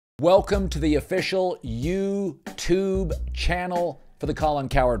Welcome to the official YouTube channel for the Colin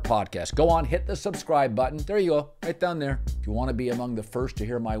Cowherd podcast. Go on, hit the subscribe button. There you go, right down there. If you want to be among the first to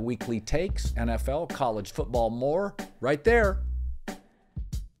hear my weekly takes, NFL, college football, more, right there.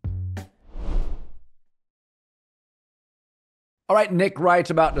 All right, Nick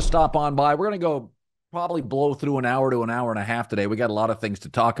Wright's about to stop on by. We're going to go probably blow through an hour to an hour and a half today. We got a lot of things to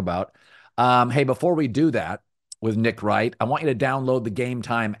talk about. Hey, before we do that, with Nick Wright, I want you to download the Game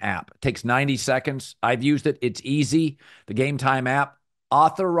Time app. It takes 90 seconds. I've used it. It's easy. The Game Time app,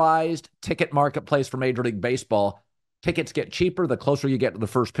 authorized ticket marketplace for Major League Baseball. Tickets get cheaper the closer you get to the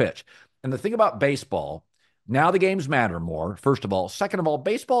first pitch. And the thing about baseball, now the games matter more, first of all. Second of all,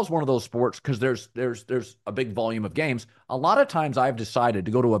 baseball is one of those sports because there's a big volume of games. A lot of times I've decided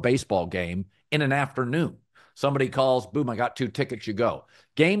to go to a baseball game in an afternoon. Somebody calls, boom, I got 2 tickets, you go.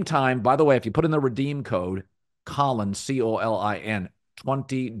 Game Time, by the way, if you put in the redeem code, Colin, C-O-L-I-N,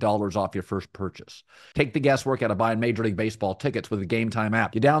 $20 off your first purchase. Take the guesswork out of buying Major League Baseball tickets with the Game Time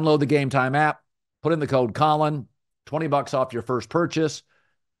app. You download the Game Time app, put in the code Colin, $20 off your first purchase.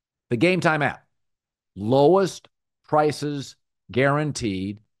 The Game Time app, lowest prices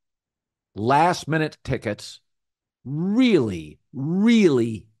guaranteed, last-minute tickets, really,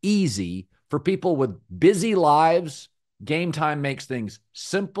 really easy for people with busy lives. Game Time makes things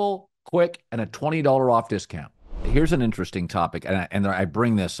simple, quick, and a $20 off discount. Here's an interesting topic, and I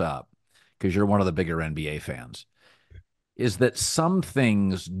bring this up because you're one of the bigger NBA fans, is that some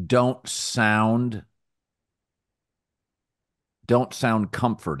things don't sound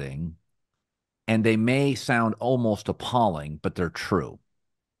comforting, and they may sound almost appalling, but they're true.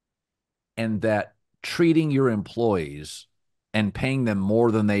 And that treating your employees and paying them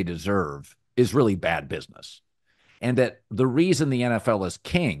more than they deserve is really bad business. And that the reason the NFL is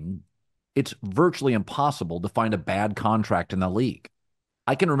king, it's virtually impossible to find a bad contract in the league.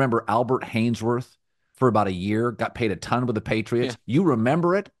 I can remember Albert Hainsworth for about a year, got paid a ton with the Patriots. Yeah. You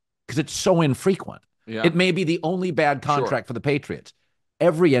remember it because it's so infrequent. Yeah. It may be the only bad contract for the Patriots.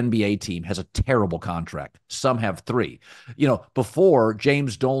 Every NBA team has a terrible contract. Some have 3. You know, before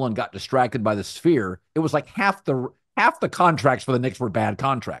James Dolan got distracted by the sphere, it was like half the contracts for the Knicks were bad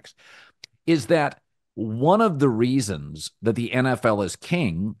contracts. Is that one of the reasons that the NFL is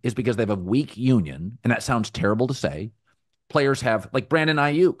king is because they have a weak union, and that sounds terrible to say. Players have, like Brandon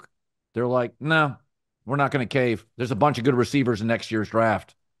Aiyuk, they're like, no, we're not going to cave. There's a bunch of good receivers in next year's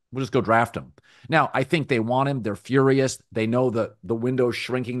draft. We'll just go draft them. Now, I think they want him. They're furious. They know the window's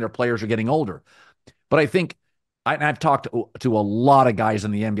shrinking. Their players are getting older. But I think, I've talked to a lot of guys in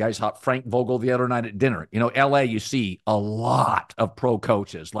the NBA. I saw Frank Vogel the other night at dinner. You know, L.A., you see a lot of pro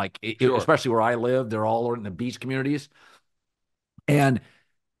coaches, like especially where I live. They're all in the beach communities. And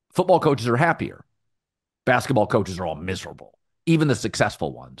football coaches are happier. Basketball coaches are all miserable, even the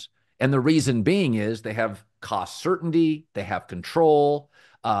successful ones. And the reason being is they have cost certainty. They have control.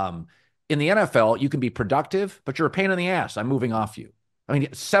 In the NFL, you can be productive, but you're a pain in the ass. I'm moving off you. I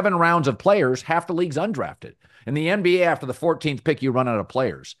mean, 7 rounds of players, half the league's undrafted. In the NBA, after the 14th pick, you run out of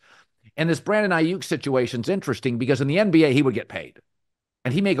players. And this Brandon Aiyuk situation's interesting because in the NBA, he would get paid.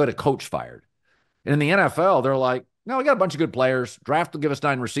 And he may go to coach fired. And in the NFL, they're like, no, we got a bunch of good players. Draft will give us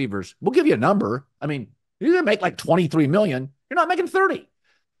 9 receivers. We'll give you a number. I mean, you're going to make like $23 million. You're not making 30.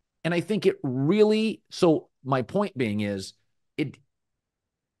 And I think it really, so my point being is,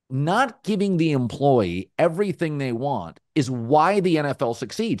 not giving the employee everything they want is why the NFL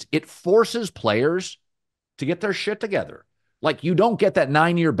succeeds. It forces players to get their shit together. Like, you don't get that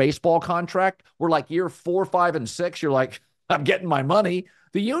 9-year baseball contract where like year 4, 5, and 6, you're like, I'm getting my money.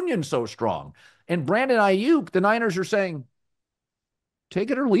 The union's so strong. And Brandon Aiyuk, the Niners are saying,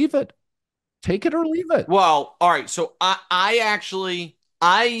 take it or leave it. Take it or leave it. Well, all right. So I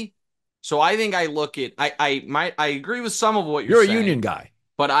think I look at, I agree with some of what you're saying. You're a union guy.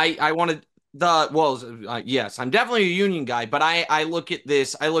 But I wanted yes, I'm definitely a union guy, but I look at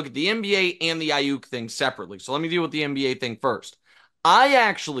this, I look at the NBA and the Aiyuk thing separately. So let me deal with the NBA thing first. I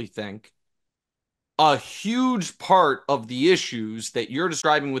actually think a huge part of the issues that you're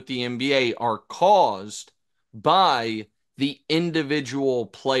describing with the NBA are caused by the individual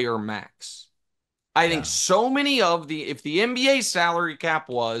player max. I think so many if the NBA salary cap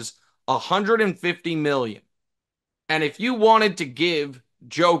was $150 million, and if you wanted to give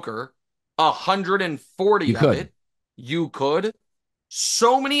Joker 140 of it, you could.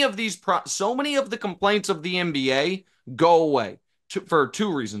 So many of the complaints of the NBA go away for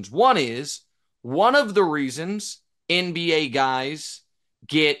 2 reasons. One is, one of the reasons NBA guys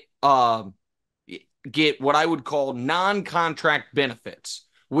get what I would call non-contract benefits,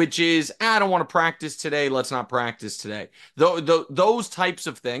 which is, I don't want to practice today. Let's not practice today. Those types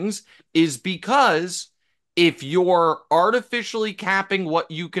of things is because if you're artificially capping what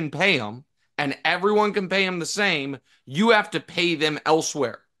you can pay them and everyone can pay them the same, you have to pay them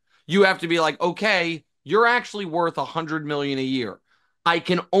elsewhere. You have to be like, okay, you're actually worth $100 million a year. I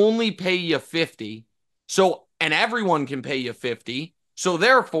can only pay you 50. So, and everyone can pay you 50. So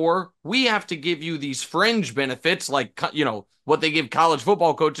therefore, we have to give you these fringe benefits like, what they give college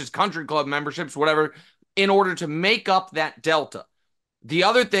football coaches, country club memberships, whatever, in order to make up that delta. The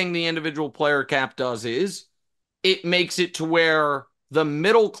other thing the individual player cap does is it makes it to where the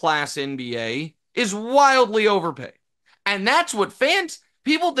middle class NBA is wildly overpaid. And that's what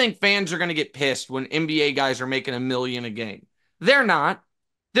people think fans are going to get pissed when NBA guys are making $1 million a game. They're not.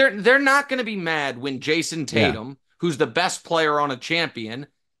 They're not going to be mad when Jason Tatum, who's the best player on a champion,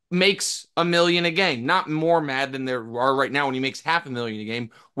 makes $1 million a game. Not more mad than there are right now when he makes $500,000 a game.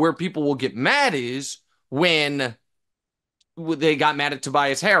 Where people will get mad is when they got mad at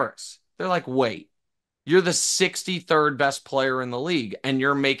Tobias Harris. They're like, wait, you're the 63rd best player in the league and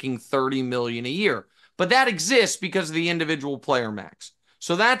you're making $30 million a year. But that exists because of the individual player max.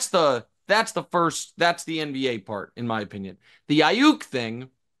 So that's the NBA part, in my opinion. The Aiyuk thing,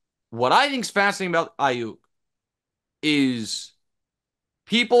 what I think is fascinating about Aiyuk is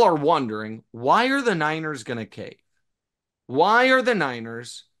people are wondering, why are the Niners going to cave? Why are the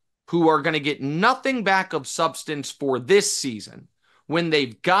Niners, who are going to get nothing back of substance for this season, when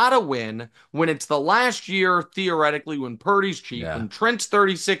they've got to win, when it's the last year, theoretically, when Purdy's cheap, when Trent's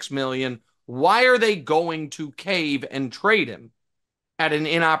 $36 million, why are they going to cave and trade him at an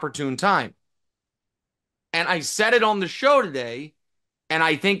inopportune time? And I said it on the show today, and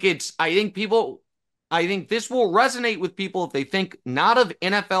I think this will resonate with people if they think not of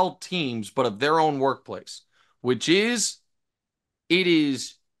NFL teams, but of their own workplace, which is, it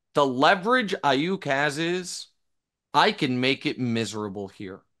is the leverage Aiyuk has is, I can make it miserable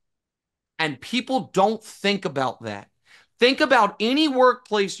here. And people don't think about that. Think about any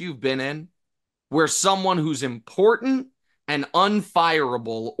workplace you've been in where someone who's important and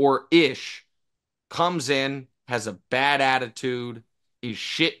unfireable or ish comes in, has a bad attitude, is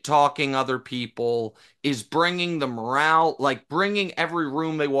shit talking other people, is bringing the morale, like bringing every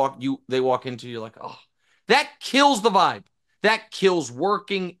room they walk into, you're like, oh, that kills the vibe. That kills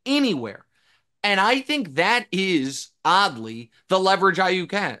working anywhere. And I think that is, oddly, the leverage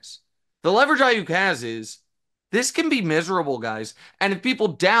Aiyuk has. The leverage Aiyuk has is, this can be miserable, guys. And if people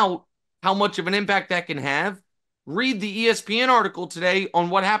doubt how much of an impact that can have, read the ESPN article today on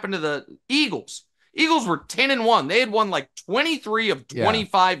what happened to the Eagles. Eagles were 10-1. They had won like 23 of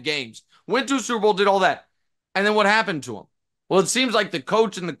 25 games. Went to a Super Bowl, did all that. And then what happened to them? Well, it seems like the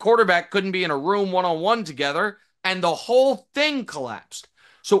coach and the quarterback couldn't be in a room one-on-one together, and the whole thing collapsed.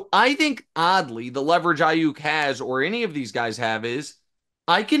 So I think, oddly, the leverage Aiyuk has, or any of these guys have, is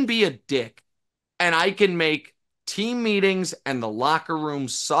I can be a dick, and I can make team meetings and the locker room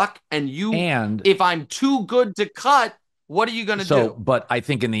suck, and if I'm too good to cut, what are you going to do? But I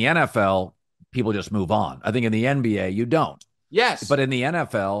think in the NFL, people just move on. I think in the NBA, you don't. Yes. But in the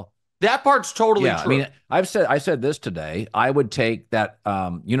NFL, that part's totally true. I mean, I said this today. I would take that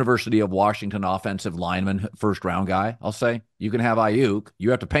University of Washington offensive lineman, first round guy. I'll say, you can have Aiyuk. You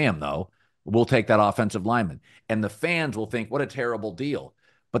have to pay him, though. We'll take that offensive lineman. And the fans will think, what a terrible deal.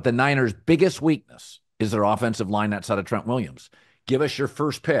 But the Niners' biggest weakness is their offensive line outside of Trent Williams. Give us your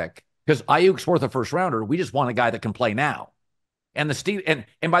first pick, because Ayuk's worth a first rounder. We just want a guy that can play now. And the Steelers,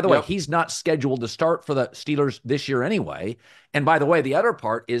 and by the way, he's not scheduled to start for the Steelers this year anyway. And by the way, the other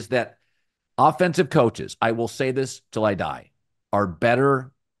part is that offensive coaches, I will say this till I die, are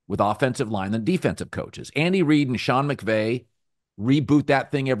better with offensive line than defensive coaches. Andy Reid and Sean McVay reboot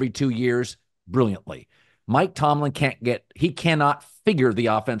that thing every 2 years brilliantly. Mike Tomlin cannot figure the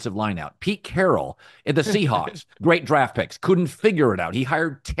offensive line out. Pete Carroll at the Seahawks, great draft picks, couldn't figure it out. He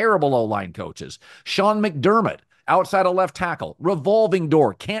hired terrible O-line coaches. Sean McDermott, outside of left tackle, revolving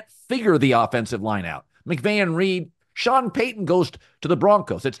door, can't figure the offensive line out. McVay and Reed, Sean Payton goes to the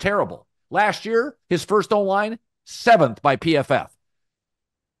Broncos. It's terrible. Last year, his first O-line, 7th by PFF.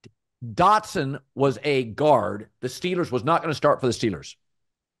 Dotson was a guard. The Steelers was not going to start for the Steelers.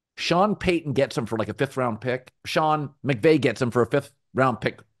 Sean Payton gets him for like a 5th-round pick. Sean McVay gets him for a 5th-round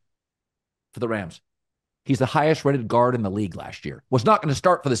pick for the Rams. He's the highest-rated guard in the league last year. Was not going to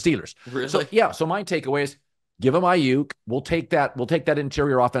start for the Steelers. Really? So my takeaway is, give him Aiyuk. We'll take that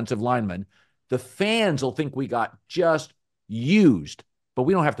interior offensive lineman. The fans will think we got just used, but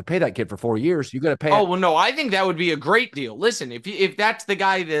we don't have to pay that kid for 4 years. You got to pay. Oh, well, no, I think that would be a great deal. Listen, if that's the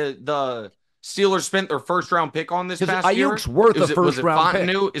guy, the Steelers spent their first round pick on this Because past year? Ayuk's worth a Was first it round pick.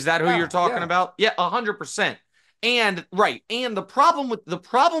 Fontenot? Is that who you're talking about? Yeah, 100%. And right, and the problem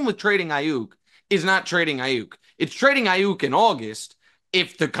with trading Aiyuk is not trading Aiyuk. It's trading Aiyuk in August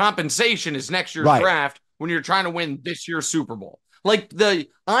if the compensation is next year's Right. draft when you're trying to win this year's Super Bowl. Like I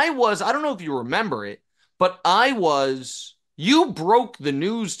don't know if you remember it, but you broke the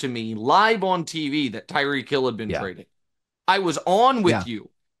news to me live on TV that Tyreek Hill had been Yeah. traded. I was on with Yeah. you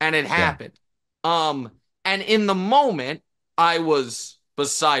and it Yeah. happened. And in the moment, I was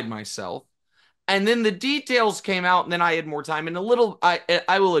beside myself. And then the details came out, and then I had more time. And I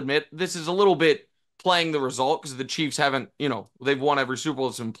will admit, this is a little bit playing the result because the Chiefs haven't, they've won every Super Bowl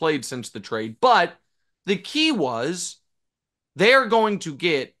that's been played since the trade. But the key was they're going to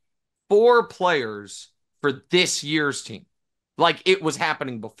get 4 players for this year's team. Like it was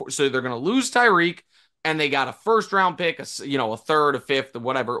happening before. So they're going to lose Tyreek, and they got a first round pick, a third, a fifth,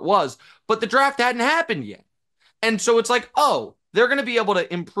 whatever it was. But the draft hadn't happened yet. And so it's like, oh, they're going to be able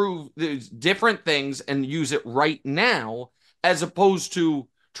to improve these different things and use it right now, as opposed to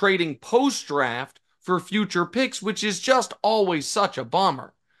trading post draft for future picks, which is just always such a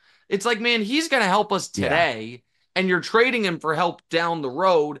bummer. It's like, man, he's going to help us today, and you're trading him for help down the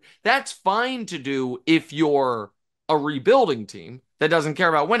road. That's fine to do if you're a rebuilding team that doesn't care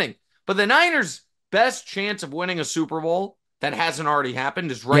about winning. But the Niners' best chance of winning a Super Bowl that hasn't already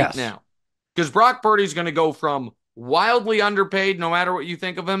happened is right now. Because Brock Purdy's going to go from wildly underpaid, no matter what you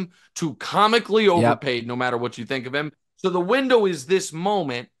think of him, to comically overpaid, no matter what you think of him. So the window is this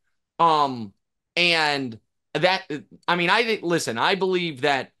moment. And that, I believe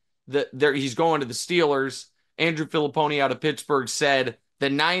that he's going to the Steelers. Andrew Filipponi out of Pittsburgh said the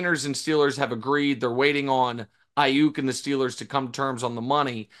Niners and Steelers have agreed. They're waiting on Aiyuk and the Steelers to come to terms on the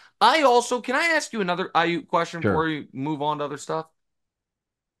money. Can I ask you another Aiyuk question before we move on to other stuff?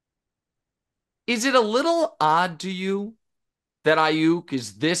 Is it a little odd to you that Aiyuk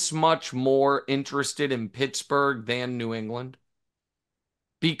is this much more interested in Pittsburgh than New England?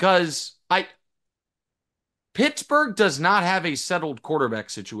 Because Pittsburgh does not have a settled quarterback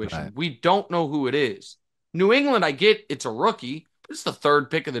situation. Right. We don't know who it is. New England, I get it's a rookie, but it's the 3rd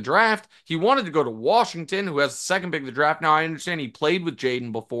pick of the draft. He wanted to go to Washington, who has the 2nd pick of the draft. Now, I understand he played with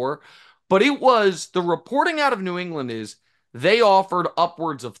Jaden before, but the reporting out of New England is they offered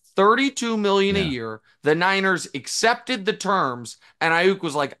upwards of $32 million a year. The Niners accepted the terms, and Aiyuk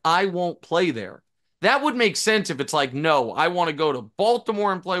was like, I won't play there. That would make sense if it's like, no, I want to go to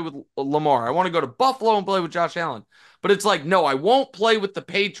Baltimore and play with Lamar. I want to go to Buffalo and play with Josh Allen. But it's like, no, I won't play with the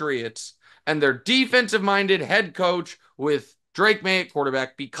Patriots and their defensive-minded head coach with Drake May at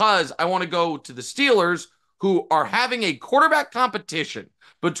quarterback because I want to go to the Steelers, who are having a quarterback competition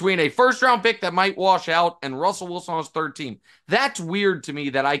between a first-round pick that might wash out and Russell Wilson on his 3rd team. That's weird to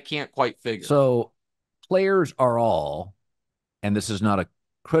me that I can't quite figure. So players are all, and this is not a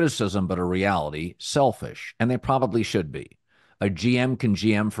criticism, but a reality, selfish, and they probably should be. A GM can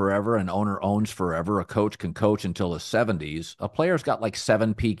GM forever, an owner owns forever, a coach can coach until his 70s. A player's got like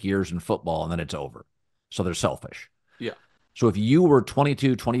 7 peak years in football, and then it's over. So they're selfish. Yeah. So if you were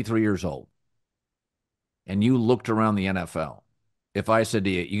 22, 23 years old, and you looked around the NFL, if I said to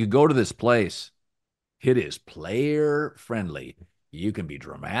you, you could go to this place, it is player friendly. You can be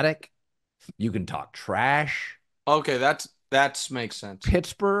dramatic. You can talk trash. Okay, that makes sense.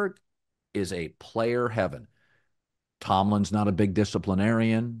 Pittsburgh is a player heaven. Tomlin's not a big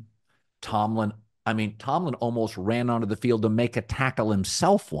disciplinarian. Tomlin almost ran onto the field to make a tackle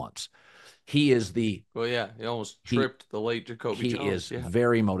himself once. He is he almost tripped the late Jacoby Jones. He is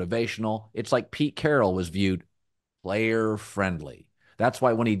very motivational. It's like Pete Carroll was viewed player friendly. That's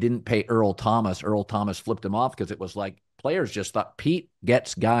why when he didn't pay Earl Thomas flipped him off because it was like players just thought Pete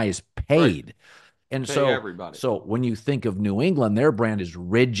gets guys paid. Right. And so when you think of New England, their brand is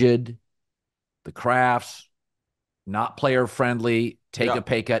rigid, the Crafts, not player friendly, take a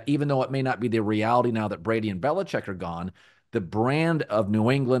pay cut, even though it may not be the reality now that Brady and Belichick are gone. The brand of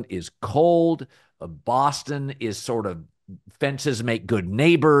New England is cold. Boston is sort of fences make good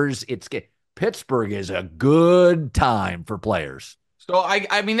neighbors. Pittsburgh is a good time for players. So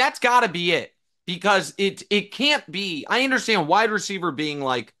I mean that's got to be it, because it can't be. I understand wide receiver being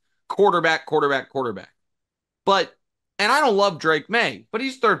like quarterback, but and I don't love Drake May, but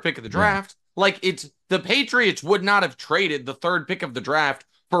he's 3rd pick of the draft. Yeah. Like the Patriots would not have traded the 3rd pick of the draft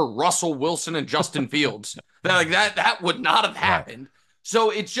for Russell Wilson and Justin Fields. That would not have happened. Right. So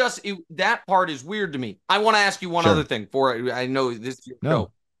it's just that part is weird to me. I want to ask you one other thing before I know this is your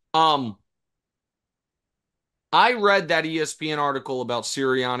show. I read that ESPN article about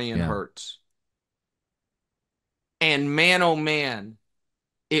Sirianni and Hurts. And man, oh man,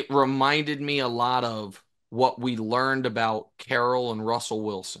 it reminded me a lot of what we learned about Carroll and Russell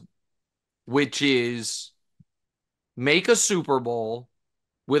Wilson, which is make a Super Bowl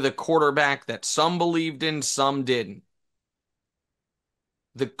with a quarterback that some believed in, some didn't.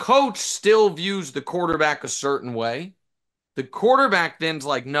 The coach still views the quarterback a certain way. The quarterback then's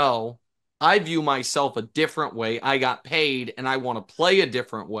like, no, I view myself a different way. I got paid and I want to play a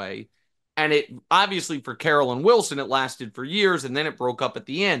different way. And it obviously for Carroll and Wilson, it lasted for years and then it broke up at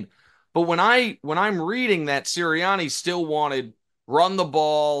the end. But when I'm reading that Sirianni still wanted run the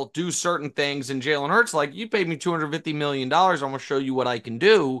ball, do certain things, and Jalen Hurts, like, you paid me $250 million. I'm going to show you what I can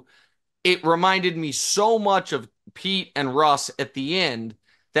do. It reminded me so much of Pete and Russ at the end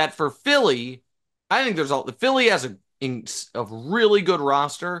that for Philly, I think Philly has a really good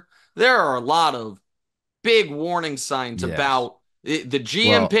roster. There are a lot of big warning signs Yes. about the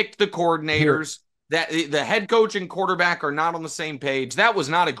GM Well, picked the here, coordinators, that the head coach and quarterback are not on the same page. That was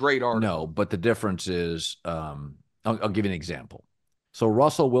not a great no, article. but the difference is, I'll give you an example. So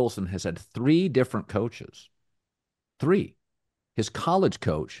Russell Wilson has had three different coaches. Three. His college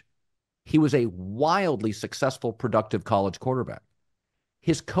coach, he was a wildly successful, productive college quarterback.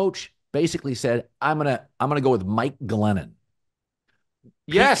 His coach basically said, I'm gonna go with Mike Glennon.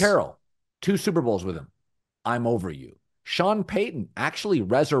 Pete Yes, Carroll, 2 Super Bowls with him. I'm over you. Sean Payton actually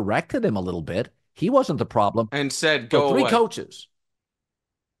resurrected him a little bit. He wasn't the problem. and said So go three away. coaches,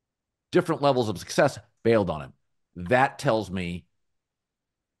 different levels of success, bailed on him. That tells me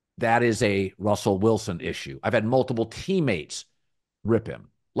that is a Russell Wilson issue. I've had multiple teammates rip him,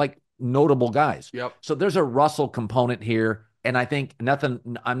 like notable guys. Yep. So there's a Russell component here. And I think nothing,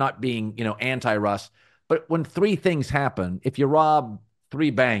 I'm not being, anti-Russ, but when three things happen, if you rob three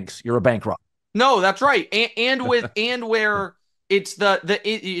banks, you're a bank robber. No, that's right. And where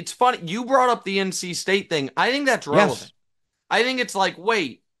it's funny. You brought up the NC State thing. I think that's relevant. Yes. I think it's like,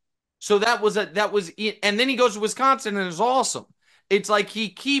 wait, so that was it. And then he goes to Wisconsin and is awesome. It's like he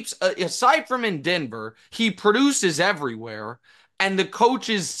keeps aside from in Denver, he produces everywhere, and the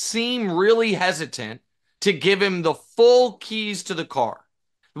coaches seem really hesitant to give him the full keys to the car,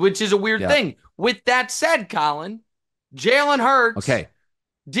 which is a weird Yeah. thing. With that said, Colin, Jalen Hurts Okay.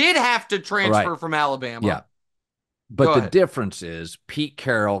 did have to All right. transfer from Yeah. Alabama. But Go the ahead. difference is Pete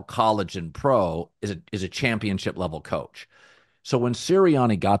Carroll, college and pro, is a championship level coach. So when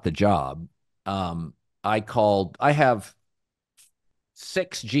Sirianni got the job, um, I have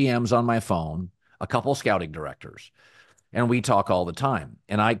 6 GMs on my phone, a couple scouting directors, and we talk all the time.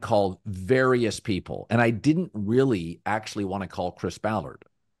 And I called various people, and I didn't really actually want to call Chris Ballard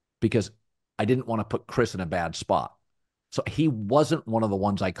because I didn't want to put Chris in a bad spot. So he wasn't one of the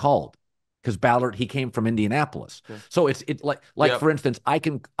ones I called because Ballard, he came from Indianapolis. Okay. So it's like Yep. for instance, I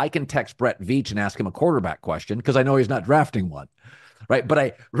can text Brett Veach and ask him a quarterback question because I know he's not drafting one. Right.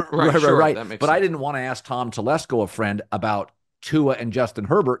 But Right. Sure. right. That makes But I sense. didn't want to ask Tom Telesco, a friend, about Tua and Justin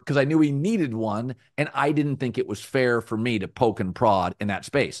Herbert because I knew he needed one, and I didn't think it was fair for me to poke and prod in that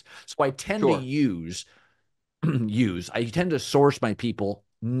space. So I tend to Sure. I tend to source my people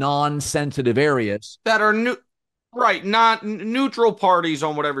non-sensitive areas. That are new. Right. Not neutral parties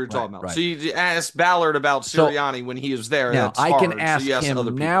on whatever you're Right, talking about. So right. you asked Ballard about So Sirianni when he was there. now That's I can hard. So ask you asked other him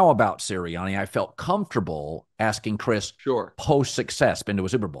people. now about Sirianni. I felt comfortable asking Chris Sure. post success, been to a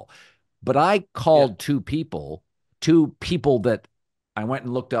Super Bowl. But I Yeah. called two people that I went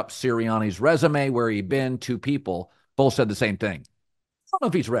and looked up Sirianni's resume, where he'd been, 2 people, both said the same thing. I don't know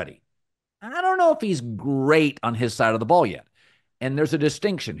if he's ready. I don't know if he's great on his side of the ball yet. And there's a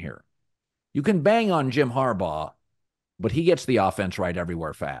distinction here. You can bang on Jim Harbaugh, but he gets the offense right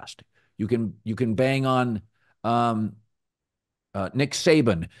everywhere fast. You can bang on um, Nick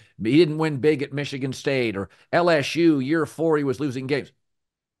Saban. He didn't win big at Michigan State, or LSU year 4 he was losing games.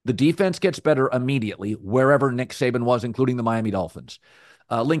 The defense gets better immediately wherever Nick Saban was, including the Miami Dolphins.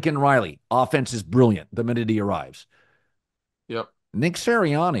 Lincoln Riley, offense is brilliant the minute he arrives. Yep. Nick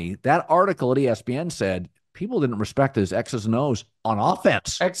Sirianni, that article at ESPN said people didn't respect his X's and O's on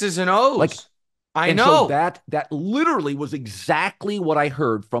offense. X's and Like, O's. I and so know. that literally was exactly what I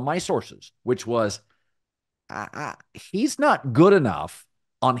heard from my sources, which was he's not good enough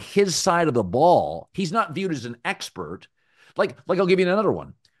on his side of the ball. He's not viewed as an expert. Like I'll give you another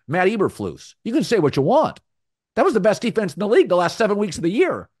one. Matt Eberflus. You can say what you want. That was the best defense in the league the last 7 weeks of the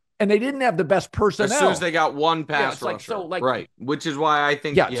year, and they didn't have the best As soon as personnel. they got one Yeah, pass it's like rusher. so like Right. Which is why I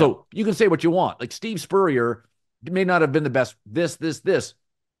think, yeah. So you can say what you want. Like Steve Spurrier may not have been the best. This.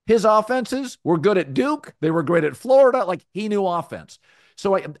 His offenses were good at Duke. They were great at Florida. Like he knew offense.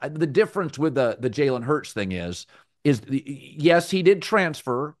 So the difference with the Jalen Hurts thing is yes, he did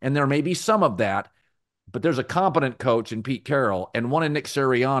transfer, and there may be some of that. but there's a competent coach in Pete Carroll and one in Nick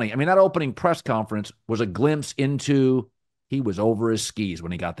Sirianni. I mean, that opening press conference was a glimpse into he was over his skis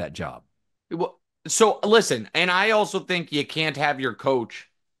when he got that job. Well, so listen, and I also think you can't have your coach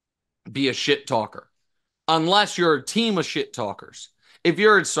be a shit talker unless you're a team of shit talkers. If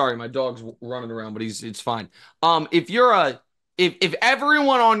you're sorry, my dog's running around, but it's fine. If you're if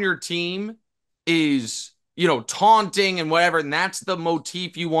everyone on your team is, you know, taunting and whatever, and that's the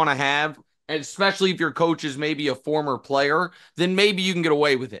motif you want to have, and especially if your coach is maybe a former player, then maybe you can get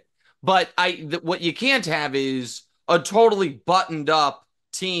away with it. But what you can't have is a totally buttoned up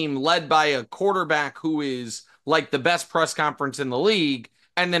team led by a quarterback who is like the best press conference in the league,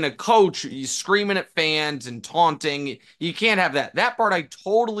 and then a coach screaming at fans and taunting. You can't have that. That part I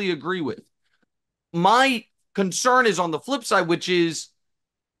totally agree with. My concern is on the flip side, which is,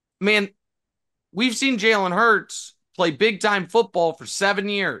 man, we've seen Jalen Hurts play big time football for 7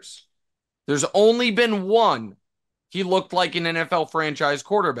 years. There's only been one he looked like an NFL franchise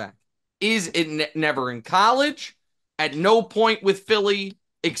quarterback. Is it never in college? At no point with Philly,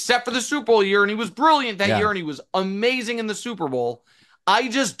 except for the Super Bowl year, and he was brilliant that year, and he was amazing in the Super Bowl. I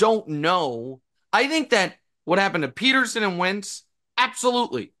just don't know. I think that what happened to Peterson and Wentz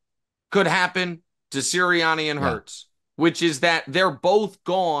absolutely could happen to Sirianni and Hurts, which is that they're both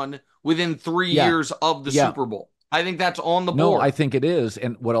gone within 3 years of the Super Bowl. I think that's on the board. No, I think it is.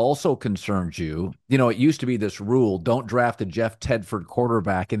 And what also concerns you, you know, it used to be this rule, don't draft a Jeff Tedford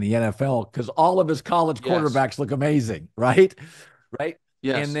quarterback in the NFL because all of his college quarterbacks look amazing, right? Right?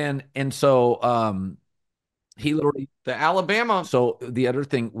 Yes. And so he literally the Alabama. So the other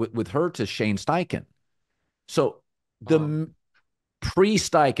thing with Hurts is Shane Steichen. So the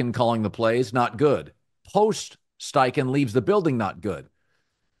pre-Steichen calling the plays, not good. Post-Steichen leaves the building, not good.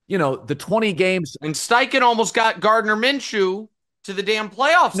 You know, the 20 games. And Steichen almost got Gardner Minshew to the damn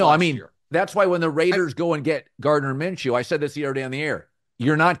playoffs last year. That's why when the Raiders go and get Gardner Minshew, I said this the other day on the air,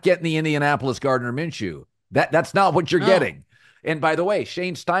 you're not getting the Indianapolis Gardner Minshew. That's not what you're getting. And by the way,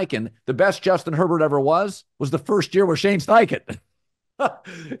 Shane Steichen, the best Justin Herbert ever was the first year with Shane Steichen.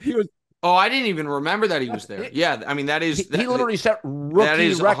 He was. Oh, I didn't even remember that he was there. Yeah, I mean, that is... He literally set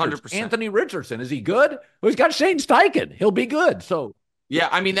rookie records. 100%. Anthony Richardson, is he good? Well, he's got Shane Steichen. He'll be good, so... Yeah,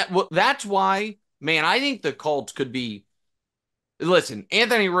 I mean, that's why, man, I think the Colts could be... Listen,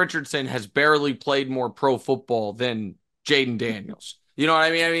 Anthony Richardson has barely played more pro football than Jaden Daniels. You know what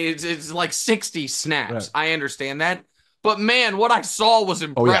I mean? I mean, it's like 60 snaps. Right. I understand that. But, man, what I saw was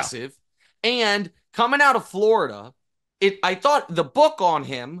impressive. Oh, yeah. And coming out of Florida, I thought the book on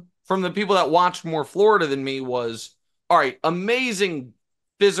him from the people that watched more Florida than me was, all right, amazing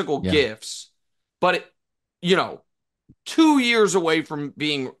physical gifts, but, 2 years away from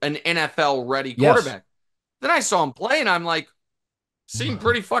being an NFL-ready quarterback. Yes. Then I saw him play, and I'm like, seemed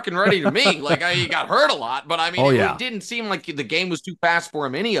pretty fucking ready to me. Like, he got hurt a lot, but, I mean, it didn't seem like the game was too fast for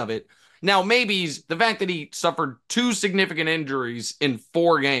him, any of it. Now, maybe the fact that he suffered 2 significant injuries in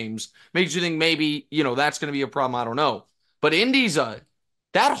 4 games makes you think maybe, that's going to be a problem. I don't know. But Indy's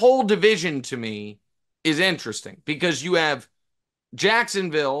that whole division to me is interesting because you have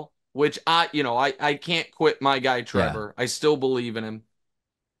Jacksonville, which I can't quit my guy Trevor. Yeah. I still believe in him.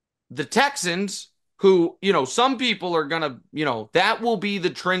 The Texans, who, some people are going to, that will be the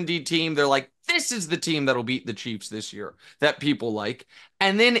trendy team. They're like, this is the team that'll beat the Chiefs this year that people like.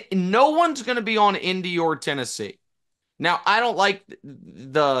 And then no one's going to be on Indy or Tennessee. Now, I don't like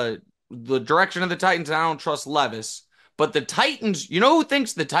the direction of the Titans. And I don't trust Levis. But the Titans, who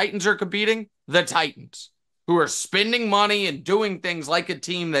thinks the Titans are competing? The Titans, who are spending money and doing things like a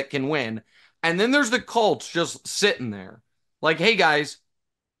team that can win. And then there's the Colts just sitting there. Like, hey, guys,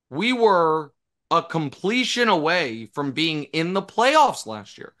 we were a completion away from being in the playoffs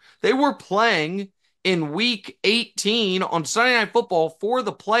last year. They were playing in week 18 on Sunday Night Football for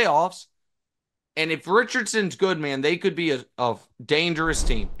the playoffs. And if Richardson's good, man, they could be a dangerous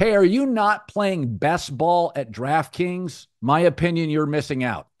team. Hey, are you not playing best ball at DraftKings? My opinion, you're missing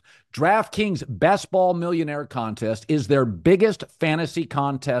out. DraftKings Best Ball Millionaire Contest is their biggest fantasy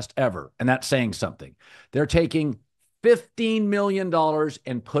contest ever. And that's saying something. They're taking $15 million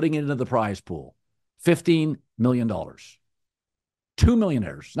and putting it into the prize pool. $15 million. 2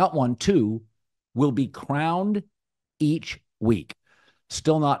 millionaires, not one, 2, will be crowned each week.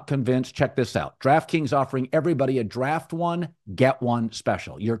 Still not convinced? Check this out. DraftKings offering everybody a draft one, get one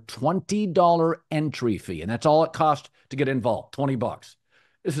special. Your $20 entry fee, and that's all it costs to get involved, $20.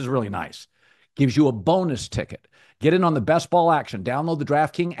 This is really nice. Gives you a bonus ticket. Get in on the best ball action. Download the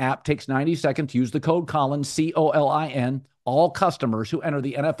DraftKings app. Takes 90 seconds. Use the code Colin, COLIN. All customers who enter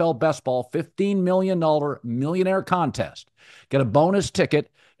the NFL Best Ball $15 million millionaire contest get a bonus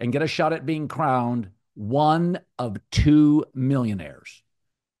ticket and get a shot at being crowned one of two millionaires,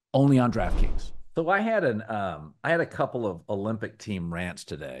 only on DraftKings. So I had a couple of Olympic team rants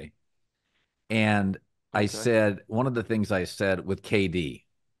today, and I Okay. said one of the things I said with KD,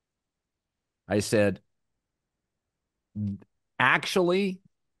 I said actually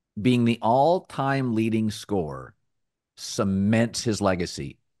being the all-time leading scorer cements his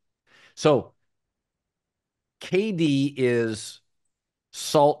legacy. So KD is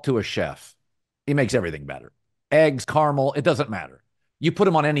salt to a chef. He makes everything better. Eggs, caramel, it doesn't matter. You put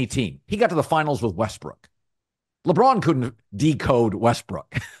him on any team. He got to the finals with Westbrook. LeBron couldn't decode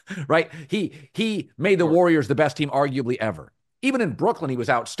Westbrook, right? He made the Warriors the best team arguably ever. Even in Brooklyn, he was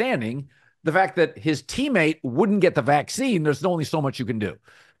outstanding. The fact that his teammate wouldn't get the vaccine, there's only so much you can do.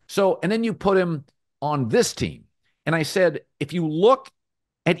 So, and then you put him on this team. And I said, if you look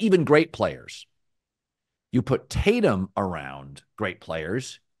at even great players, you put Tatum around great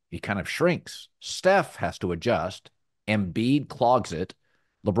players, he kind of shrinks. Steph has to adjust. Embiid clogs it.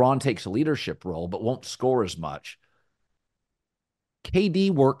 LeBron takes a leadership role, but won't score as much.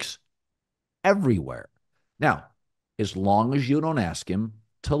 KD works everywhere. Now, as long as you don't ask him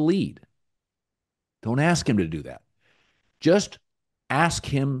to lead, don't ask him to do that. Just ask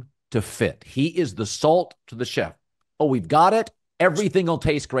him to fit. He is the salt to the chef. Oh, we've got it. Everything will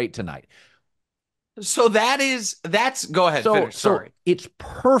taste great tonight. So that's go ahead, finish. Sorry. So it's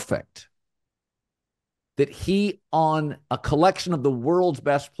perfect that he, on a collection of the world's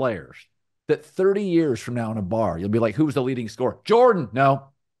best players, that 30 years from now in a bar, you'll be like, who's the leading scorer? Jordan, no.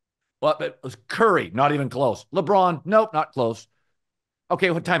 Well, it was Curry, not even close. LeBron, nope, not close.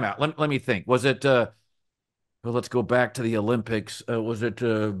 Okay, what timeout? Let me think. Was it, well, let's go back to the Olympics. Was it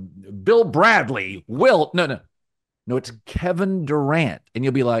Bill Bradley? Wilt? No. No, it's Kevin Durant. And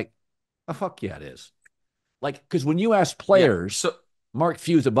you'll be like, oh, fuck yeah, it is. Like, because when you ask players, Mark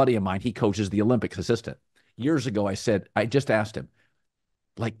Few's a buddy of mine. He coaches the Olympics assistant. Years ago, I just asked him,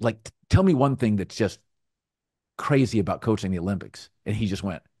 tell me one thing that's just crazy about coaching the Olympics. And he just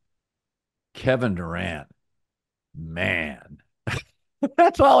went, Kevin Durant, man.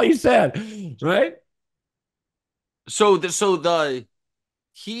 That's all he said, right?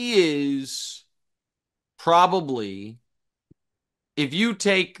 He is probably, if you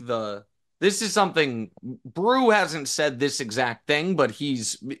take this is something Brew hasn't said this exact thing, but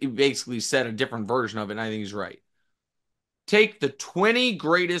he's basically said a different version of it, and I think he's right. Take the 20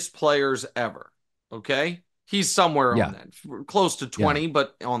 greatest players ever, okay? He's somewhere on that, close to 20,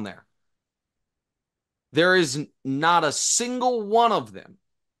 but on there. There is not a single one of them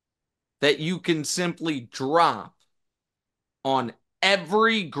that you can simply drop on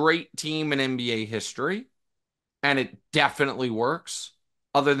every great team in NBA history, and it definitely works,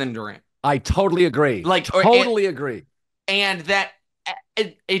 other than Durant. I totally agree. Totally agree. And that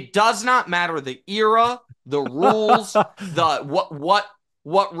it does not matter the era, the rules,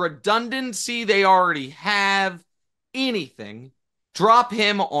 what redundancy they already have, anything. Drop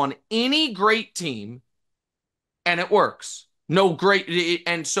him on any great team, and it works. No great,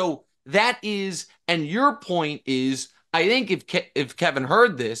 and so that is. And your point is, I think if Kevin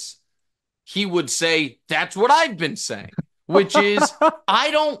heard this, he would say, "That's what I've been saying," which is,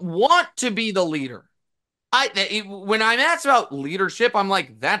 I don't want to be the leader. When I'm asked about leadership, I'm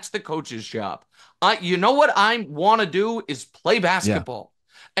like, that's the coach's job. You know what I want to do is play basketball.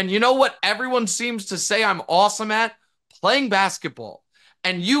 Yeah. And you know what everyone seems to say I'm awesome at? Playing basketball.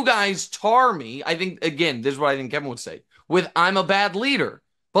 And you guys tar me, I think, again, this is what I think Kevin would say, with I'm a bad leader.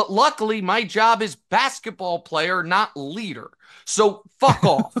 But luckily, my job is basketball player, not leader. So fuck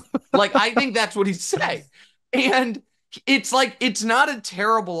off. I think that's what he's saying. And it's like, it's not a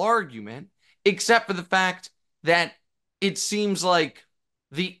terrible argument, except for the fact that it seems like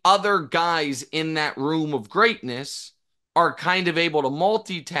the other guys in that room of greatness are kind of able to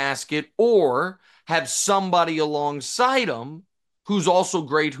multitask it or have somebody alongside them who's also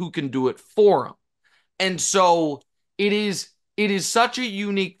great who can do it for them. And so it is such a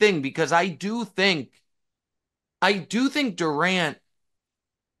unique thing, because I do think Durant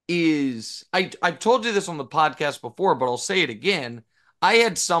is, I've told you this on the podcast before, but I'll say it again. I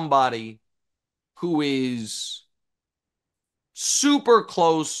had somebody who is super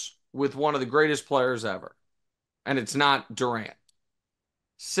close with one of the greatest players ever, and it's not Durant,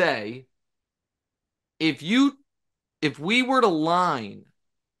 say, if we were to line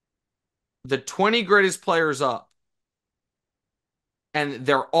the 20 greatest players up and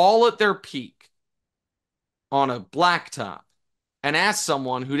they're all at their peak on a blacktop, and ask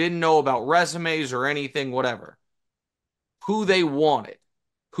someone who didn't know about resumes or anything, whatever, who they wanted,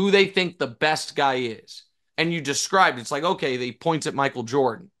 who they think the best guy is, and you described, it's like, okay, they points at Michael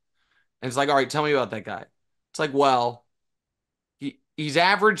Jordan. And it's like, all right, tell me about that guy. It's like, well, he's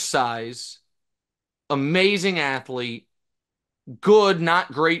average size, amazing athlete, good,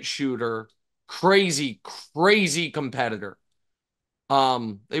 not great shooter, crazy, crazy competitor.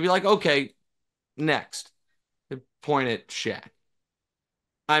 They'd be like, okay, next. They point at Shaq.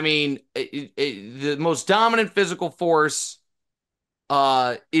 I mean, the most dominant physical force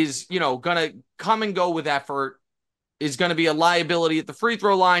is, gonna come and go with effort, is gonna be a liability at the free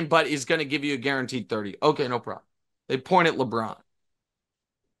throw line, but is gonna give you a guaranteed 30. Okay, no problem. They point at LeBron.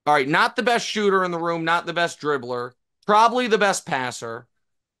 All right, not the best shooter in the room, not the best dribbler, probably the best passer,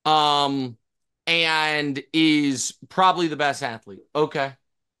 um, and is probably the best athlete. Okay.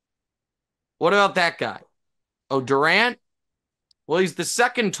 What about that guy? Oh, Durant? Well, he's the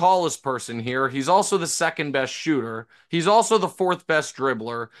second tallest person here. He's also the second best shooter. He's also the fourth best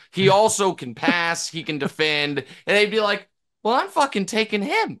dribbler. He also can pass. He can defend. And they'd be like, well, I'm fucking taking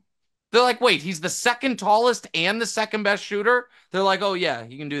him. They're like, wait, he's the second tallest and the second best shooter? They're like, oh, yeah,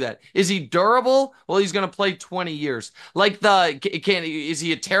 he can do that. Is he durable? Well, he's going to play 20 years. Like is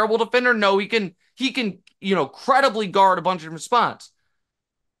he a terrible defender? No, he can, credibly guard a bunch of different spots.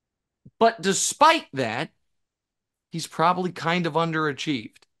 But despite that, he's probably kind of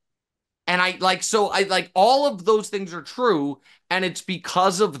underachieved. And I like all of those things are true. And it's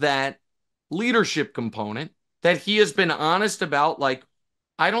because of that leadership component that he has been honest about, like,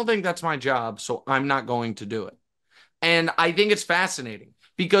 I don't think that's my job, so I'm not going to do it. And I think it's fascinating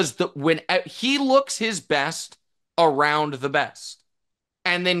because when he looks his best around the best,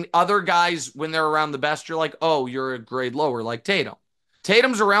 and then other guys, when they're around the best, you're like, oh, you're a grade lower, like Tatum.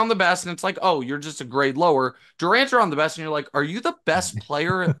 Tatum's around the best, and it's like, oh, you're just a grade lower. Durant's around the best, and you're like, are you the best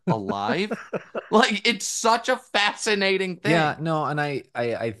player alive? Like, it's such a fascinating Yeah, thing. no, and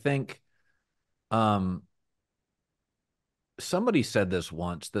I think um somebody said this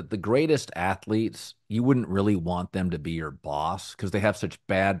once that the greatest athletes, you wouldn't really want them to be your boss because they have such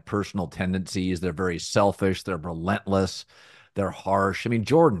bad personal tendencies. They're very selfish, they're relentless, they're harsh. I mean,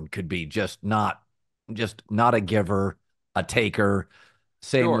 Jordan could be just not a giver, a taker.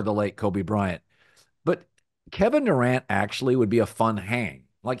 Same with Sure. the late Kobe Bryant. But Kevin Durant actually would be a fun hang.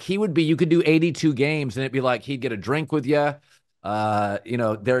 Like he would be, you could do 82 games and it'd be like he'd get a drink with you.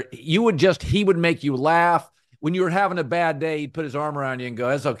 There you would just he would make you laugh. When you were having a bad day, he'd put his arm around you and go,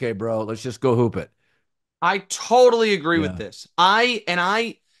 "That's okay, bro. Let's just go hoop it." I totally agree with Yeah. this.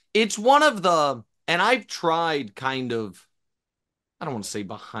 It's one of the, and I've tried kind of, I don't want to say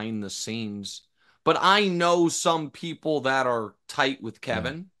behind the scenes, but I know some people that are tight with Yeah.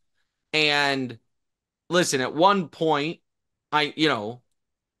 Kevin. And listen, at one point, I, you know,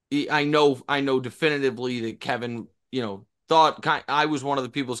 I know definitively that Kevin, thought I was one of the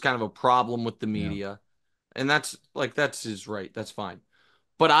people who's kind of a problem with the Yeah. media. And that's his right. That's fine.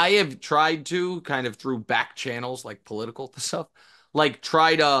 But I have tried to kind of through back channels, like political stuff, like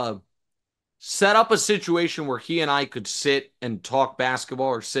try to set up a situation where he and I could sit and talk basketball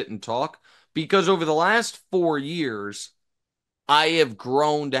or sit and talk. Because over the last 4 years, I have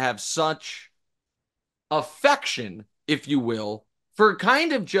grown to have such affection, if you will, for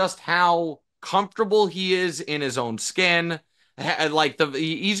kind of just how comfortable he is in his own skin. Like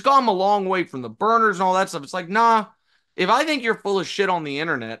he's gone a long way from the burners and all that stuff. It's like, nah, if I think you're full of shit on the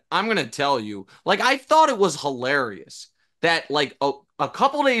internet, I'm gonna tell you. Like, I thought it was hilarious that like a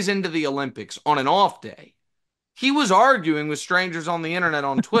couple days into the Olympics on an off day, he was arguing with strangers on the internet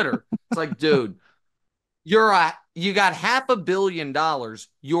on Twitter. It's like, dude, you got $500 million.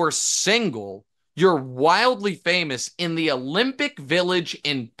 You're single. You're wildly famous in the Olympic Village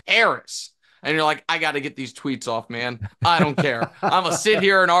in Paris. And you're like, I got to get these tweets off, man. I don't care. I'm going to sit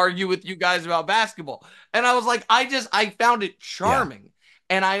here and argue with you guys about basketball. And I was like, I found it Yeah. charming.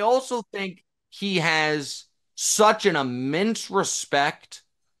 And I also think he has such an immense respect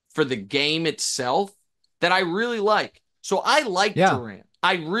for the game itself that I really like. So I like Yeah. Durant.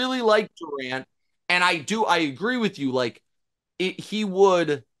 I really like Durant. And I agree with you. Like he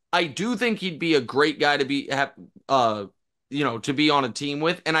would, I do think he'd be a great guy to to be on a team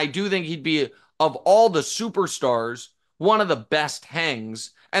with. And I do think he'd be, of all the superstars, one of the best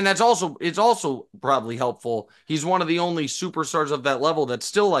hangs. And it's also probably helpful. He's one of the only superstars of that level that's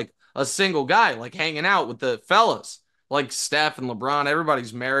still like a single guy, like hanging out with the fellas, like Steph and LeBron.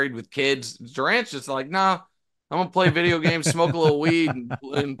 Everybody's married with kids. Durant's just like, nah, I'm gonna play video games, smoke a little weed,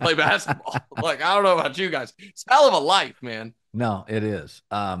 and play basketball. Like, I don't know about you guys. It's a hell of a life, man. No, it is.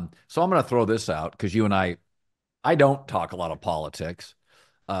 So I'm going to throw this out because you and I don't talk a lot of politics.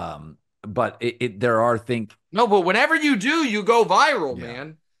 But there are things. No, but whenever you do, you go viral, Yeah.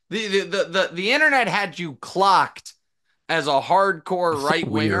 man. The internet had you clocked as a hardcore It's so right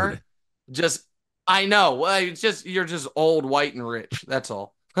winger, weird. Just, I know. Well, it's just, you're just old, white, and rich. That's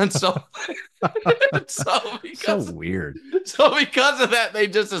all. And so, so So because, weird. so because of that, they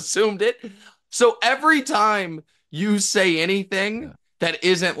just assumed it. So every time you say anything Yeah. that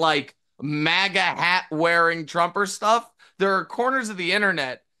isn't like MAGA hat wearing Trumper stuff, there are corners of the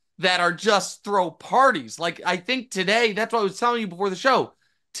internet that are just throw parties. Like I think today, that's what I was telling you before the show.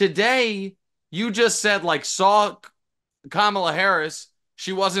 Today, you just said like saw Kamala Harris.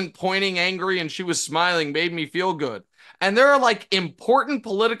 She wasn't pointing angry and she was smiling, made me feel good. And there are like important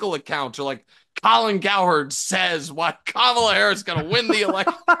political accounts or like Colin Cowherd says why Kamala Harris is going to win the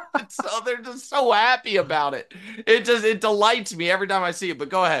election. So they're just so happy about it. It delights me every time I see it. But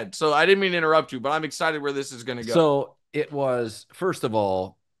go ahead. So I didn't mean to interrupt you, but I'm excited where this is going to go. So it was, first of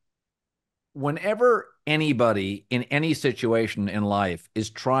all, whenever anybody in any situation in life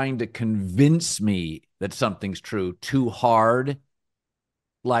is trying to convince me that something's true too hard,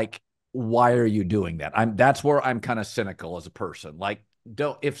 like, why are you doing that? That's where I'm kind of cynical as a person. Like,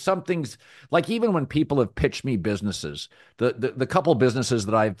 don't, if something's like, even when people have pitched me businesses, the couple businesses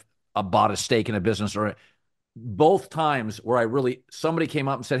that I've bought a stake in a business, or both times where I really, somebody came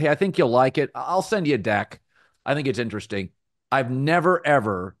up and said, hey, I think you'll like it. I'll send you a deck. I think it's interesting. I've never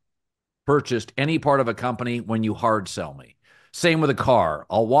ever purchased any part of a company when you hard sell me. Same with a car.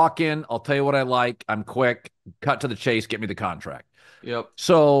 I'll walk in, I'll tell you what I like. I'm quick, cut to the chase, get me the contract. Yep.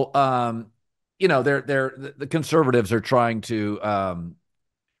 So, the conservatives are trying to,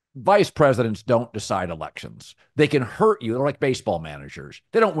 vice presidents don't decide elections. They can hurt you. They're like baseball managers.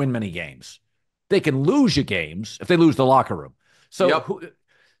 They don't win many games. They can lose you games if they lose the locker room. So, Yep.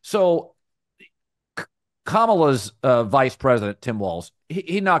 so Kamala's vice president, Tim Walz,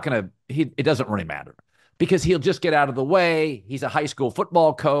 he's not going to, it doesn't really matter because he'll just get out of the way. He's a high school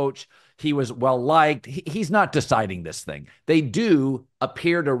football coach. He was well liked. He's not deciding this thing. They do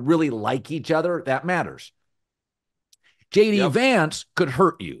appear to really like each other. That matters. JD Yep. Vance could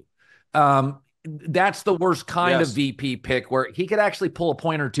hurt you. That's the worst kind of Yes. VP pick where he could actually pull a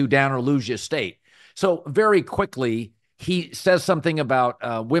point or two down or lose you state. So very quickly, he says something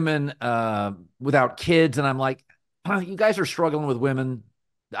about women without kids. And I'm like, oh, you guys are struggling with women.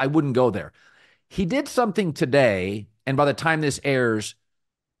 I wouldn't go there. He did something today. And by the time this airs,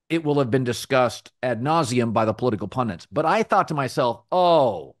 it will have been discussed ad nauseum by the political pundits. But I thought to myself,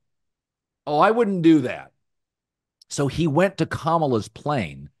 I wouldn't do that. So he went to Kamala's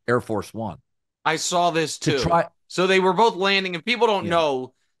plane, Air Force One, I saw this to too. try. So they were both landing. If people don't Yeah.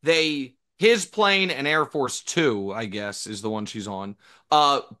 know, his plane and Air Force Two, I guess, is the one she's on.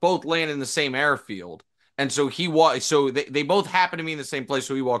 Both land in the same airfield, and so they both happened to be in the same place.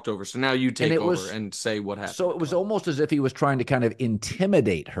 So he walked over. So now you And take it over was, and say what happened. so it was almost as if he was trying to kind of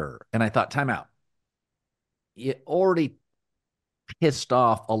intimidate her. And I thought, time out. You already pissed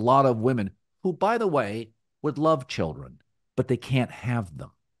off a lot of women who, by the way, would love children, but they can't have them.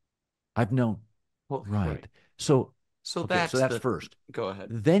 I've known. Well, Right. right. So, So okay, so that's the first. go ahead.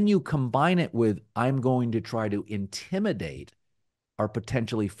 Then you combine it with, I'm going to try to intimidate our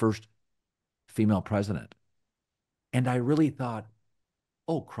potentially first female president. And I really thought,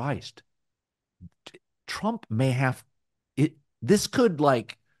 oh, Christ, Trump may have it. This could,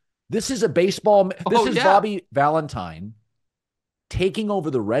 like, this is a baseball. This Oh is yeah. Bobby Valentine taking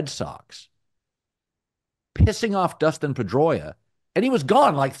over the Red Sox, pissing off Dustin Pedroia, and he was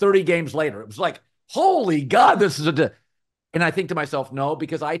gone like 30 games later. It was like, holy God, this is a. And I think to myself, no,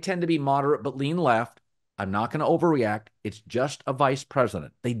 because I tend to be moderate but lean left. I'm not going to overreact. It's just a vice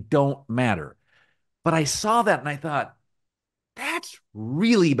president. They don't matter. But I saw that and I thought, that's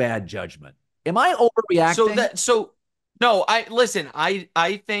really bad judgment. Am I overreacting? So no, I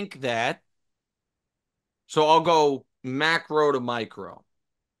think that, so I'll go macro to micro.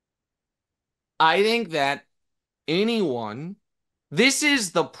 I think that anyone, this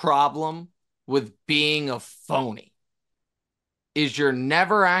is the problem with being a phony, is you're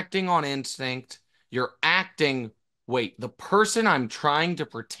never acting on instinct. You're acting, wait, the person I'm trying to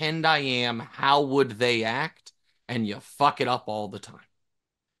pretend I am, how would they act? And you fuck it up all the time.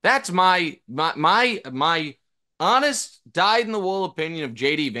 That's my honest, dyed in the wool opinion of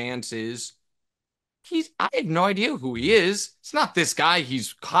JD Vance is I have no idea who he is. It's not this guy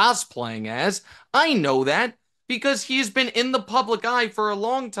he's cosplaying as. I know that because he's been in the public eye for a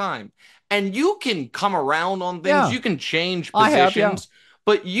long time. And you can come around on things, Yeah, you can change I have. Yeah. positions,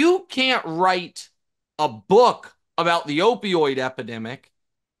 but you can't write a book about the opioid epidemic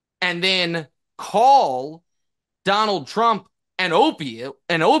and then call Donald Trump an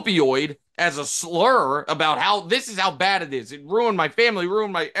opioid as a slur about how this is how bad it is. It ruined my family,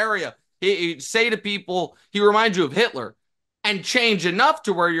 ruined my area. He say to people, he reminds you of Hitler, and change enough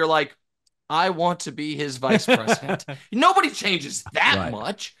to where you're like, I want to be his vice president. Nobody changes that Right.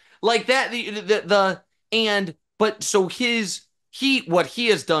 much. Like that, but so what he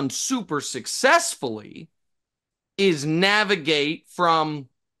has done super successfully is navigate from,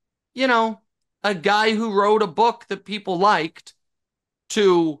 you know, a guy who wrote a book that people liked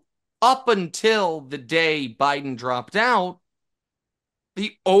to up until the day Biden dropped out,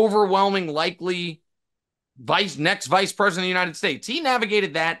 the overwhelming likely next vice president of the United States. He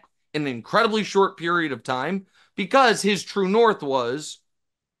navigated that in an incredibly short period of time because his true north was,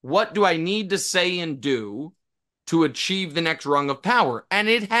 what do I need to say and do to achieve the next rung of power? And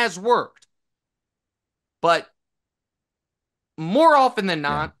it has worked. But more often than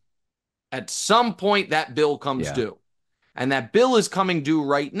not, at some point that bill comes due. And that bill is coming due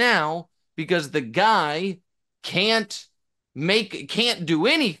right now because the guy can't do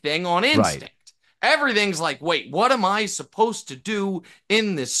anything on instinct. Right. Everything's like, wait, what am I supposed to do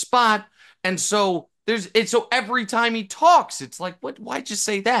in this spot? And so so every time he talks, it's like, why'd you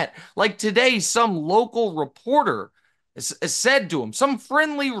say that? Like today, some local reporter said to him, some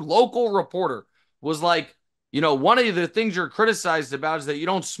friendly local reporter was like, one of the things you're criticized about is that you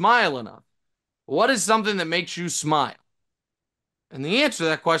don't smile enough. What is something that makes you smile? And the answer to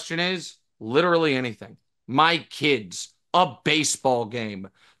that question is literally anything. My kids, a baseball game,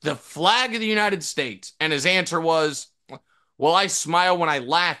 the flag of the United States. And his answer was, well, I smile when I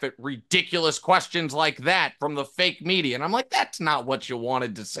laugh at ridiculous questions like that from the fake media. And I'm like, that's not what you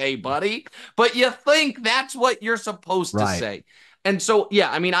wanted to say, buddy. But you think that's what you're supposed to say. And so,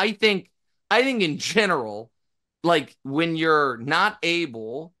 yeah, I mean, I think in general, like when you're not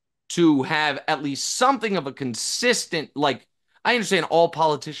able to have at least something of a consistent, like, I understand all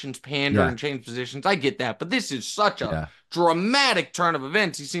politicians pander and change positions. I get that. But this is such a dramatic turn of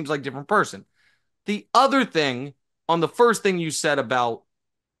events. He seems like a different person. The other thing, on the first thing you said about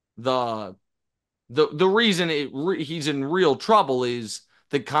the reason he's in real trouble is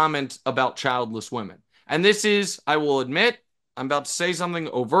the comment about childless women. And this is, I will admit, I'm about to say something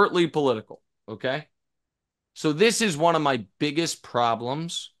overtly political, okay? So this is one of my biggest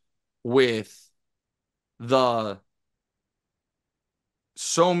problems with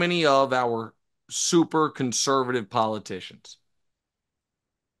so many of our super conservative politicians.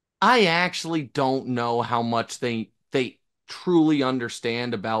 I actually don't know how much they truly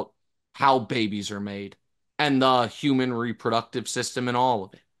understand about how babies are made and the human reproductive system and all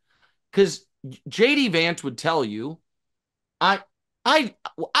of it. Because JD Vance would tell you, I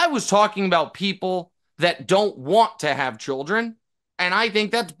was talking about people that don't want to have children, and I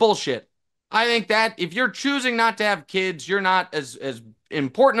think that's bullshit. I think that if you're choosing not to have kids, you're not as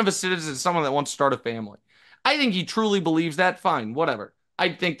important of a citizen as someone that wants to start a family. I think he truly believes that. Fine, whatever. I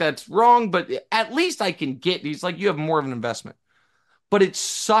think that's wrong, but at least I can get, he's like, you have more of an investment. But it's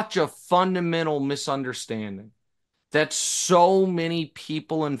such a fundamental misunderstanding that so many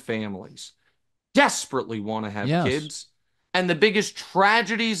people and families desperately want to have kids. And the biggest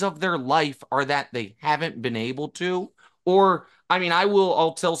tragedies of their life are that they haven't been able to. Or, I mean,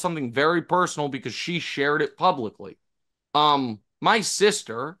 I'll tell something very personal because she shared it publicly. My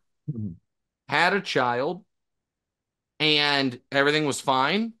sister had a child and everything was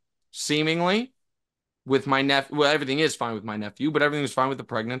fine, seemingly, with my nephew. Well, everything is fine with my nephew, but everything was fine with the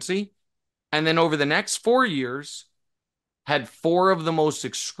pregnancy. And then over the next 4 years, had 4 of the most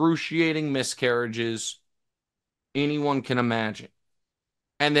excruciating miscarriages anyone can imagine.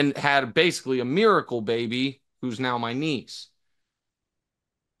 And then had basically a miracle baby who's now my niece.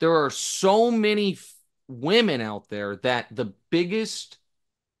 There are so many women out there that the biggest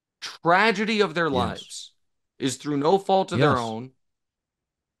tragedy of their lives is through no fault of their own.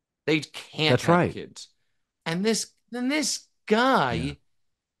 They can't have kids. And this guy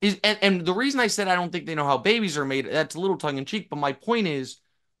is, and the reason I said I don't think they know how babies are made, that's a little tongue in cheek, but my point is,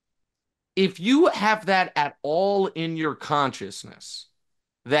 if you have that at all in your consciousness,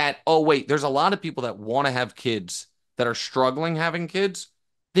 that, oh, wait, there's a lot of people that want to have kids that are struggling having kids,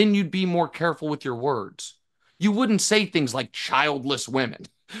 then you'd be more careful with your words. You wouldn't say things like childless women.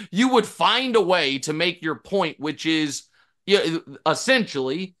 You would find a way to make your point, which is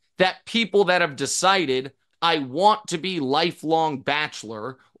essentially that people that have decided, I want to be lifelong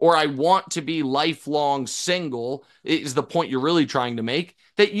bachelor or I want to be lifelong single, is the point you're really trying to make,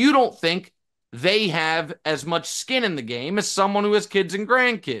 that you don't think they have as much skin in the game as someone who has kids and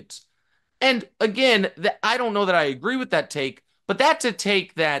grandkids. And again, I don't know that I agree with that take, but that's a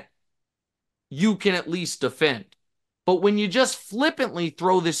take that you can at least defend. But when you just flippantly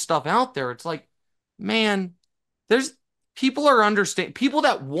throw this stuff out there, it's like, man, people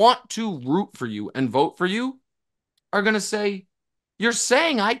that want to root for you and vote for you are going to say, You're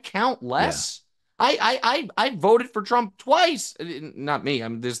saying I count Yeah. less? I voted for Trump twice. Not me.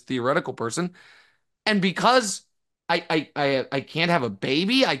 I'm this theoretical person. And because I can't have a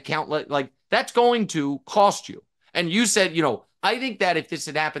baby, I count like that's going to cost you. And you said, I think that if this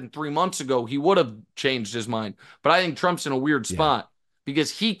had happened 3 months ago, he would have changed his mind. But I think Trump's in a weird Yeah. spot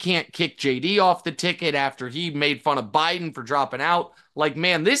because he can't kick JD off the ticket after he made fun of Biden for dropping out. Like,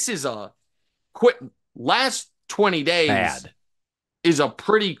 man, this is a quick last 20 days Bad. is a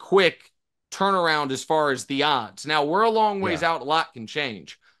pretty quick turnaround as far as the odds. Now, we're a long ways Yeah. out, a lot can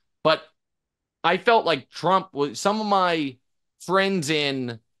change. But I felt like Trump was some of my friends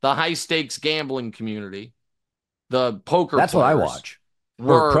in the high stakes gambling community, the poker That's what I players, watch. For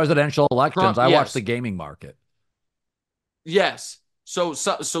were presidential elections, Trump. I watch the Yes, gaming market. yes. So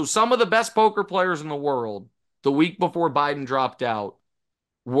some of the best poker players in the world the week before Biden dropped out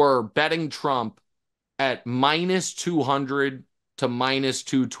were betting Trump at minus 200 to minus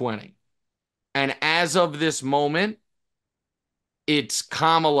 220. And as of this moment, it's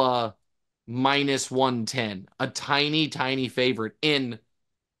Kamala minus 110, a tiny, tiny favorite in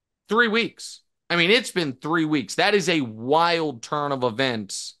 3 weeks. I mean, it's been 3 weeks. That is a wild turn of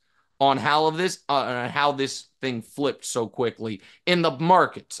events on how this thing flipped so quickly in the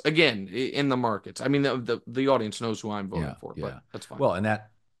markets. Again, in the markets. I mean, the audience knows who I'm voting Yeah. for, Yeah. but that's fine. Well, and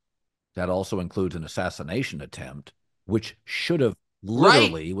that also includes an assassination attempt, which should have Right.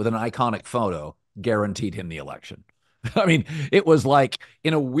 literally, with an iconic photo, guaranteed him the election. I mean, it was like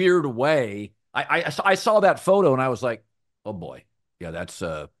in a weird way. I saw that photo and I was like, oh boy, yeah, that's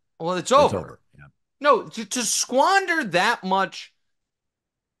Well, it's that's over. over. Yeah. No, to squander that much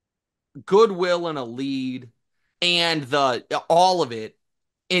goodwill and a lead and the all of it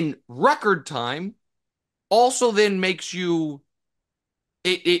in record time also then makes you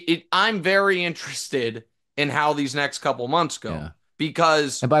I'm very interested in how these next couple months go Yeah.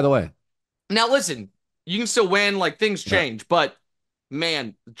 because And by the way, now listen, you can still win, like things yeah. change, but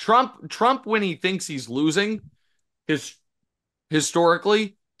man, Trump when he thinks he's losing, his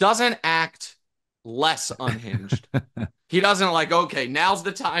historically doesn't act less unhinged. He doesn't like, okay, now's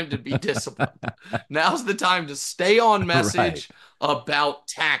the time to be disciplined. Now's the time to stay on Right. message about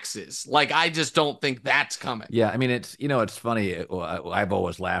taxes. Like, I just don't think that's coming. Yeah, I mean, it's funny. I've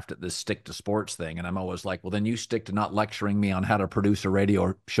always laughed at this stick to sports thing, and I'm always like, well, then you stick to not lecturing me on how to produce a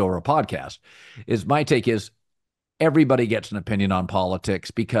radio show or a podcast. Is my take is everybody gets an opinion on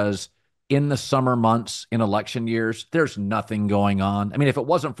politics because in the summer months in election years, there's nothing going on. I mean, if it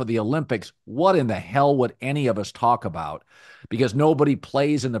wasn't for the Olympics, what in the hell would any of us talk about? Because nobody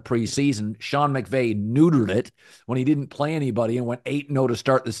plays in the preseason. Sean McVay neutered it when he didn't play anybody and went 8-0 to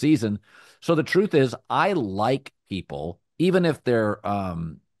start the season. So the truth is, I like people, even if they're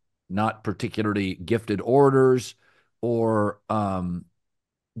not particularly gifted orators or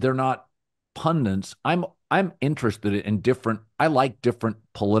they're not pundits. I'm interested in different. I like different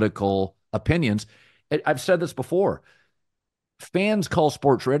political opinions. I've said this before. Fans call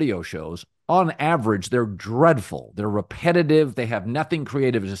sports radio shows on average they're dreadful. They're repetitive. They have nothing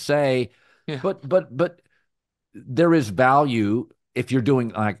creative to say. Yeah. But there is value if you're doing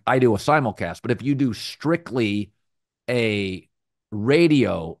like I do a simulcast. But if you do strictly a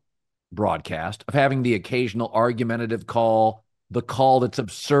radio broadcast of having the occasional argumentative call, the call that's Yeah,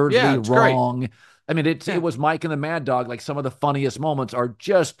 absurdly it's great. wrong. I mean, it Yeah. was Mike and the Mad Dog. Like some of the funniest moments are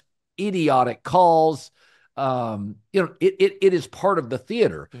just idiotic calls. It is part of the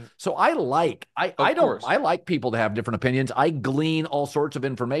theater. Yeah. So I Of don't course. I like people to have different opinions. I glean all sorts of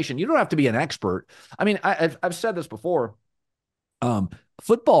information. You don't have to be an expert. I mean, I've said this before. Um,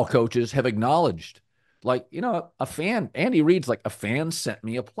 Football coaches have acknowledged, like, a fan, Andy Reid's like, a fan sent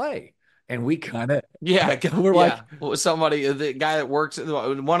me a play. And we kind of, Yeah. we're like, Yeah. Well, somebody, the guy that works,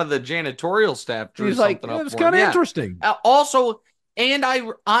 one of the janitorial staff drew he's like, something yeah, up it's for him. kind of Yeah. interesting. Also, and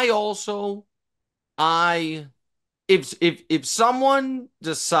I also, I, if someone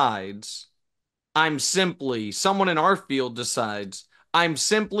decides someone in our field decides I'm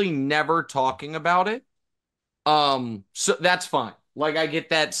simply never talking about it. So that's fine. Like I get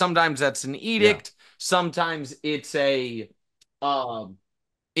that. Sometimes that's an Yeah. edict. Sometimes um,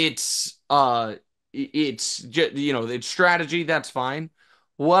 it's it's just it's strategy. That's fine.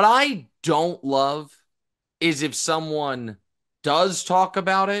 What I don't love is if someone does talk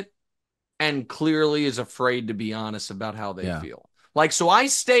about it and clearly is afraid to be honest about how they Yeah. feel. Like, so I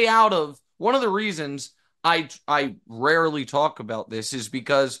stay out of one of the reasons I rarely talk about this is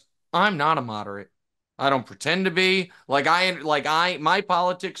because I'm not a moderate. I don't pretend to be. My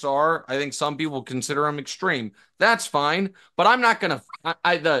politics are, I think some people consider them extreme. That's fine, but I'm not gonna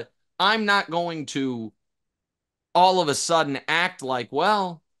I'm not going to all of a sudden act like,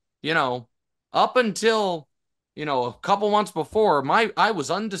 well, you know, up until, a couple months before, I was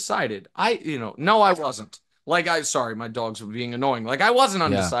undecided. No, I wasn't. Sorry, my dogs were being annoying. Like, I wasn't Yeah.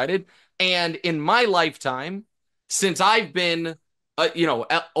 undecided. And in my lifetime, since I've been,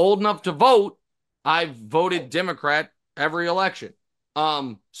 old enough to vote, I've voted Democrat every election.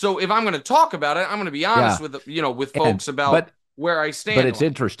 So if I'm going to talk about it, I'm going to be honest Yeah. with And folks about but where I but stand it's on it.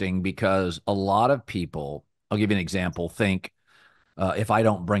 interesting because a lot of people, I'll give you an example, think if I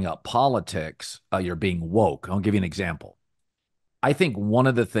don't bring up politics, you're being woke. I'll give you an example. I think one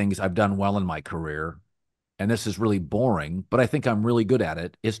of the things I've done well in my career, and this is really boring, but I think I'm really good at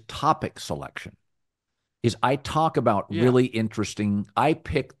it, is topic selection. Is I talk about Yeah. really interesting, I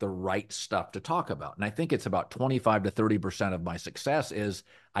pick the right stuff to talk about. And I think it's about 25 to 30% of my success is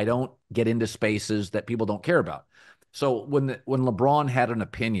I don't get into spaces that people don't care about. So when LeBron had an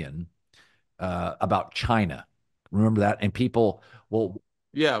opinion about China, remember that? And people, well,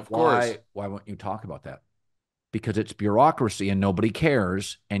 Yeah, of course. why won't you talk about that? Because it's bureaucracy and nobody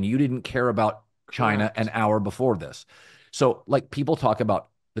cares, and you didn't care about China an Correct. hour before this. So, like, people talk about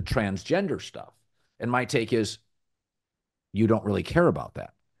the transgender stuff, and my take is you don't really care about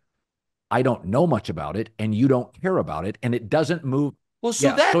that. I don't know much about it, and you don't care about it, and it doesn't move. Well,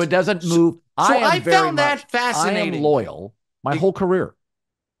 Yeah, so it doesn't so, move. so I found that I am fascinating. loyal my It- whole career.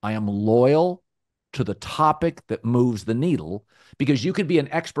 I am loyal to the topic that moves the needle because you could be an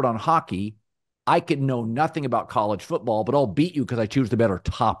expert on hockey. I could know nothing about college football, but I'll beat you because I choose the better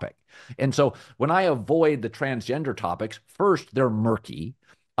topic. And so when I avoid the transgender topics, first, they're murky.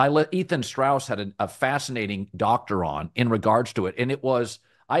 I let Ethan Strauss had a fascinating doctor on in regards to it. And it was,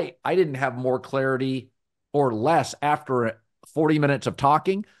 I didn't have more clarity or less after 40 minutes of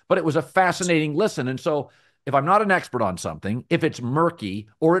talking, but it was a fascinating listen. And so if I'm not an expert on something, if it's murky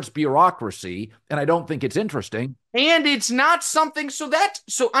or it's bureaucracy and I don't think it's interesting, and it's not something. So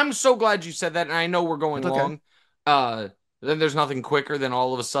I'm so glad you said that. And I know we're going it's okay. long. Uh, then there's nothing quicker than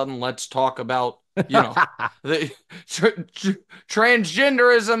all of a sudden let's talk about you know the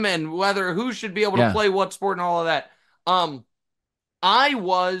transgenderism and whether who should be able to Yeah. play what sport and all of that. Um, I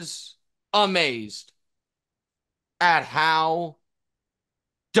was amazed at how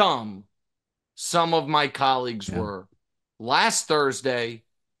dumb some of my colleagues Yeah. were last Thursday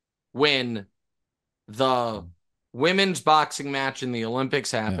when the women's boxing match in the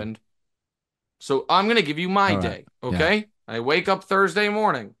Olympics Yeah. happened. So I'm going to give you my All right. day, Yeah. okay? I wake up Thursday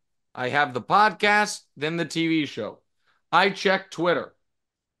morning. I have the podcast, then the TV show. I check Twitter.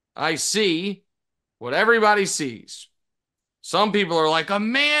 I see what everybody sees. Some people are like, a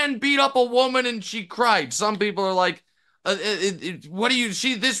man beat up a woman and she cried. Some people are like, what do you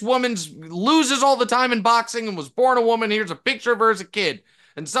see? This woman's loses all the time in boxing and was born a woman. Here's a picture of her as a kid.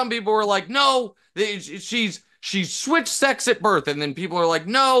 And some people were like, no, she's switched sex at birth. And then people are like,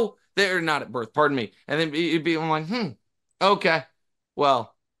 no, they're not at birth. Pardon me. And then I'm like, okay,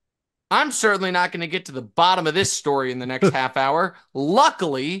 well, I'm certainly not going to get to the bottom of this story in the next half hour.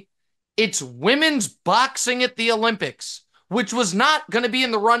 Luckily, it's women's boxing at the Olympics, which was not going to be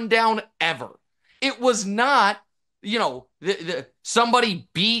in the rundown ever. It was not, somebody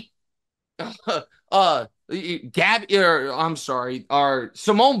beat Gab, I'm sorry, or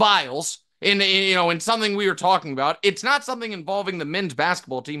Simone Biles in something we were talking about. It's not something involving the men's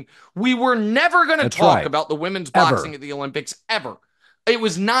basketball team. We were never going to That's talk right. about the women's boxing Ever. at the Olympics ever. It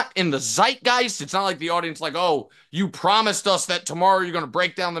was not in the zeitgeist. It's not like the audience like, oh, you promised us that tomorrow you're going to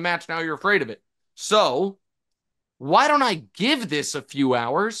break down the match. Now you're afraid of it. So why don't I give this a few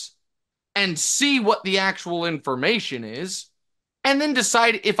hours and see what the actual information is, and then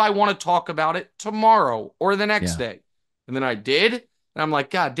decide if I want to talk about it tomorrow or the next Yeah. day. And then I did. And I'm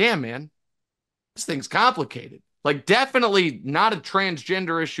like, God damn, man, this thing's complicated. Like, definitely not a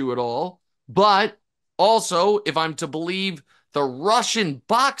transgender issue at all. But also, if I'm to believe the Russian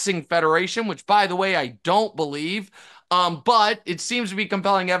Boxing Federation, which, by the way, I don't believe, but it seems to be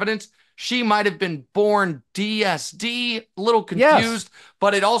compelling evidence. She might have been born DSD, a little Yes. confused,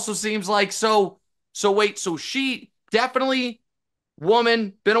 but it also seems like so she definitely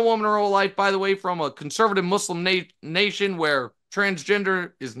been a woman her whole life, by the way, from a conservative Muslim nation where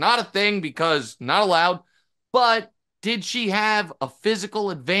transgender is not a thing because not allowed. But did she have a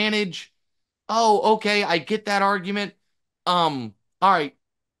physical advantage? Oh, okay, I get that argument. All right,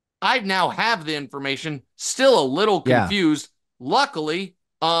 I now have the information, still a little Yeah. confused. Luckily,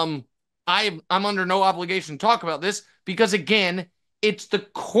 I'm under no obligation to talk about this because again, it's the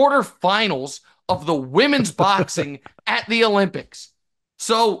quarterfinals of the women's boxing at the Olympics.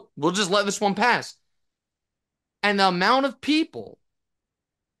 So we'll just let this one pass. And the amount of people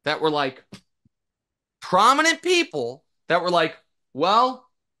that were like, prominent people that were like, well,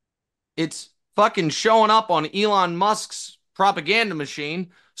 it's fucking showing up on Elon Musk's propaganda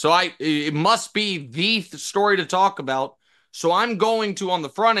machine. So it must be the story to talk about. So I'm going to on the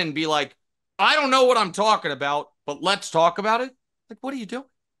front end be like, I don't know what I'm talking about, but let's talk about it. Like, what are you doing?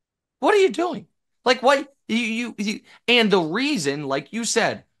 What are you doing? Like, what and the reason, like you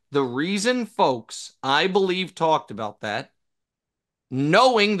said, the reason folks, I believe, talked about that,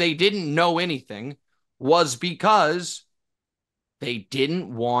 knowing they didn't know anything, was because they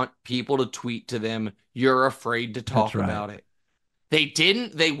didn't want people to tweet to them, you're afraid to That's talk right. about it. They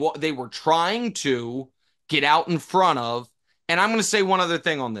didn't, they were trying to get out in front of, and I'm going to say one other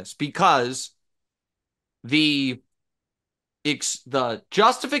thing on this, because the the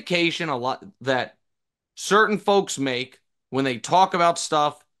justification a lot that certain folks make when they talk about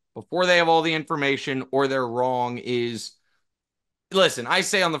stuff before they have all the information or they're wrong is, listen, I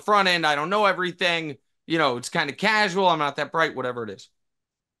say on the front end, I don't know everything. It's kind of casual. I'm not that bright, whatever it is.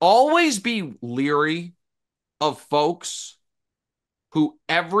 Always be leery of folks who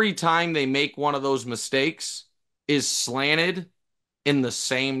every time they make one of those mistakes is slanted in the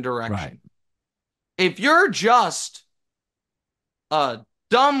same Right. direction. If you're just a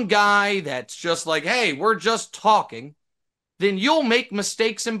dumb guy that's just like, hey, we're just talking, then you'll make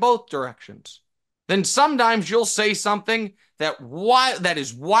mistakes in both directions. Then sometimes you'll say something that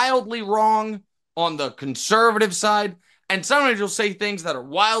is wildly wrong on the conservative side, and sometimes you'll say things that are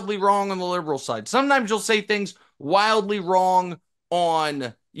wildly wrong on the liberal side. Sometimes you'll say things wildly wrong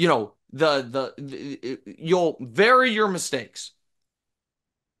on, you'll vary your mistakes.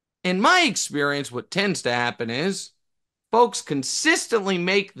 In my experience, what tends to happen is folks consistently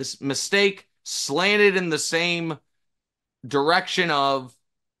make this mistake slanted in the same direction of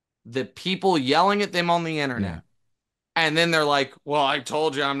the people yelling at them on the internet. Yeah. And then they're like, well, I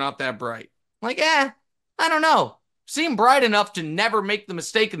told you I'm not that bright. Like, I don't know. Seem bright enough to never make the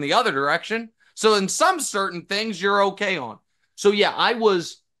mistake in the other direction. So in some certain things, you're okay on. So yeah,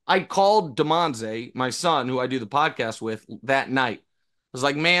 I called Demonze, my son, who I do the podcast with, that night. I was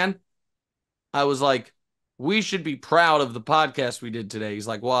like, man, I was like, we should be proud of the podcast we did today. He's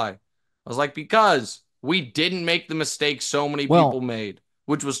like, why? I was like, because we didn't make the mistake so many people Well, made,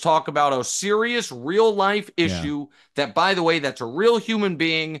 which was talk about a serious real life yeah. issue that, by the way, that's a real human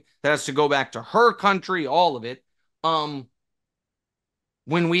being that has to go back to her country, all of it. Um,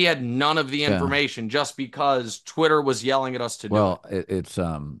 when we had none of the Yeah. information just because Twitter was yelling at us to do it. Well, it's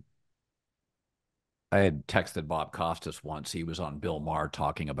I had texted Bob Costas once. He was on Bill Maher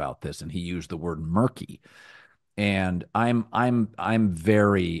talking about this, and he used the word murky. And I'm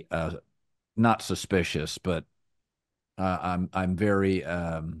very not suspicious, but I'm very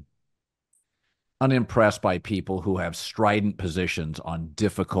unimpressed by people who have strident positions on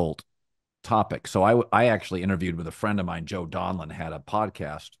difficult topics. So I actually interviewed with a friend of mine, Joe Donlin, had a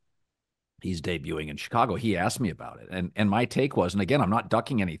podcast. He's debuting in Chicago. He asked me about it, and my take was, and again, I'm not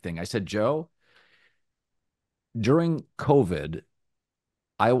ducking anything. I said, Joe, during COVID,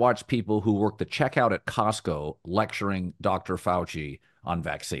 I watched people who work the checkout at Costco lecturing Dr. Fauci on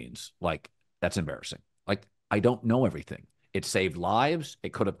vaccines. Like, that's embarrassing. Like, I don't know everything. It saved lives.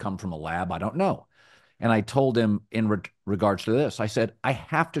 It could have come from a lab. I don't know. And I told him in regards to this, I said, I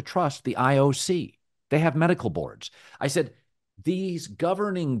have to trust the IOC. They have medical boards. I said, these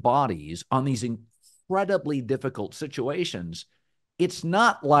governing bodies on these incredibly difficult situations, it's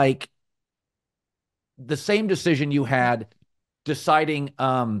not like the same decision you had deciding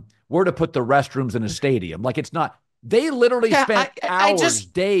where to put the restrooms in a stadium. Like, it's not, they literally Yeah, spent I hours,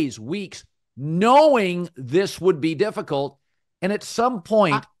 just, days, weeks knowing this would be difficult. And at some I,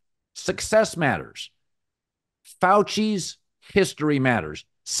 point, success matters. Fauci's history matters.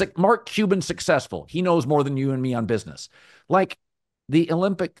 Mark Cuban's successful. He knows more than you and me on business. Like, the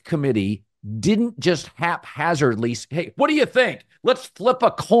Olympic Committee didn't just haphazardly, hey, what do you think? Let's flip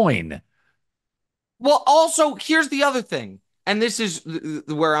a coin. well, also, here's the other thing, and this is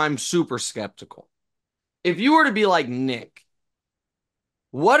where I'm super skeptical. If you were to be like, Nick,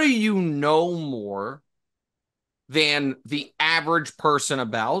 what do you know more than the average person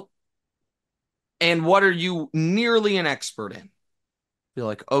about? And what are you nearly an expert in? Be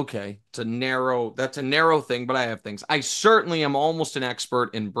like, okay, that's a narrow thing, but I have things. I certainly am almost an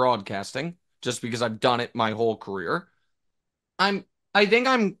expert in broadcasting just because I've done it my whole career. I'm, I think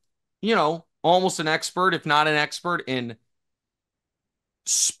I'm, almost an expert, if not an expert in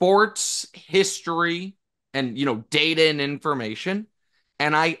sports history and, data and information.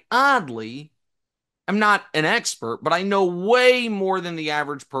 And I'm not an expert, but I know way more than the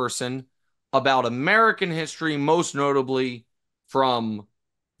average person about American history, most notably from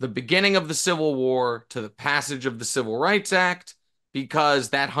the beginning of the Civil War to the passage of the Civil Rights Act,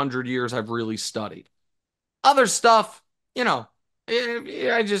 because that 100 years I've really studied. Other stuff,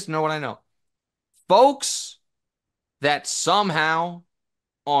 I just know what I know. Folks that somehow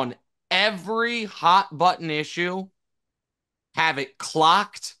on every hot button issue have it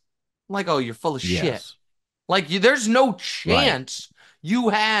clocked, like, oh, you're full of shit. Yes. Like, there's no Right. chance you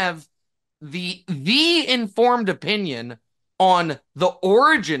have the informed opinion on the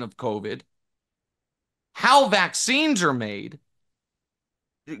origin of COVID, how vaccines are made,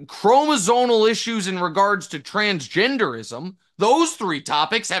 chromosomal issues in regards to transgenderism. Those three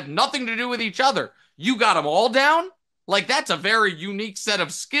topics have nothing to do with each other. You got them all down? Like, that's a very unique set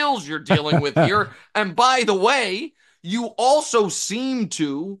of skills you're dealing with here. And by the way, you also seem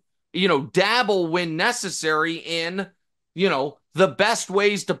to, dabble when necessary in, the best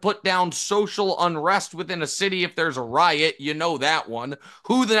ways to put down social unrest within a city if there's a riot. You know that one.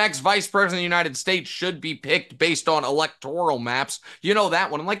 Who the next vice president of the United States should be picked based on electoral maps. You know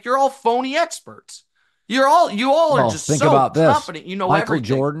that one. I'm like, you're all phony experts. You all are Well, just think so about this. confident you know Michael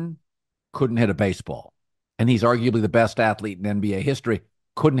everything. Jordan couldn't hit a baseball, and he's arguably the best athlete in NBA history.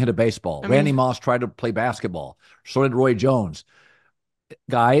 Couldn't hit a baseball. I Randy mean, Moss tried to play basketball. So did Roy Jones.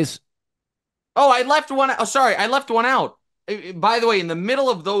 Guys, oh, I left one. Oh, sorry, I left one out. By the way, in the middle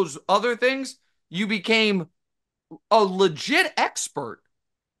of those other things, you became a legit expert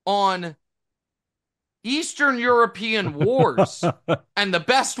on Eastern European wars and the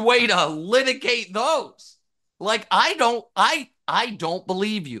best way to litigate those. Like, I don't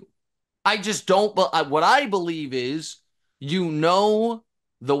believe you. I just don't. But what I believe is, the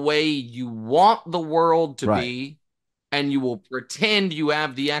way you want the world to right. be, and you will pretend you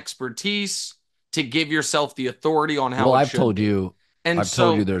have the expertise to give yourself the authority on how Well, it should be. And I've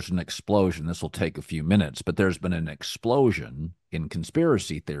told you so, there's an explosion. This will take a few minutes, but there's been an explosion in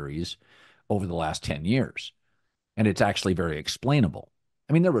conspiracy theories over the last 10 years. And it's actually very explainable.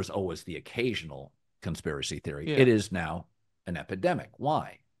 I mean, there was always the occasional conspiracy theory. yeah, It is now an epidemic.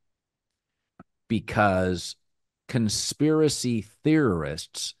 Why? Because conspiracy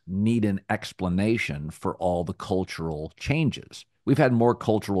theorists need an explanation for all the cultural changes. We've had more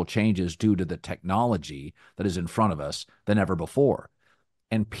cultural changes due to the technology that is in front of us than ever before.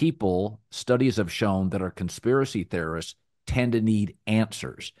 And studies have shown that our conspiracy theorists tend to need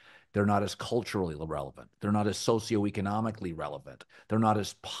answers. They're not as culturally relevant. They're not as socioeconomically relevant. They're not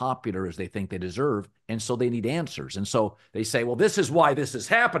as popular as they think they deserve. And so they need answers. And so they say, well, this is why this is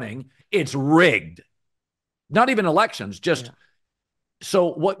happening. It's rigged. Not even elections, just yeah,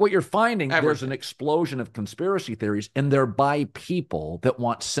 so what you're finding, there's an everything. explosion of conspiracy theories, and they're by people that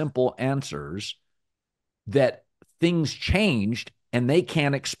want simple answers that things changed and they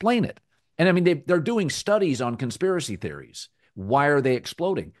can't explain it. And I mean, they're doing studies on conspiracy theories. Why are they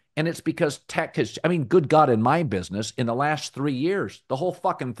exploding? And it's because tech has, I mean, good God, in my business, in the last 3 years, the whole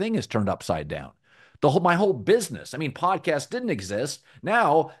fucking thing is turned upside down. My whole business. I mean, podcasts didn't exist.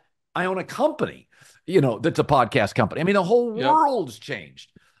 Now I own a company, that's a podcast company. I mean, the whole Yep. world's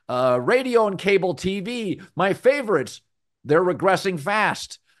changed. Radio and cable TV, my favorites, they're regressing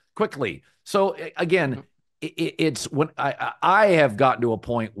fast, quickly. So again, it's when I have gotten to a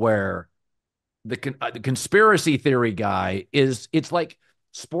point where the conspiracy theory guy it's like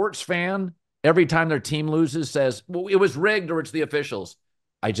sports fan every time their team loses says, well, it was rigged or it's the officials.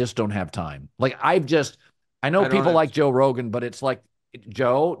 I just don't have time. Like I know I don't people have. like Joe Rogan, but it's like,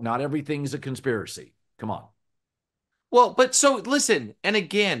 Joe, not everything's a conspiracy. Come on. Well, but so listen, and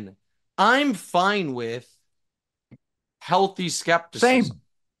again, I'm fine with healthy Same. skepticism.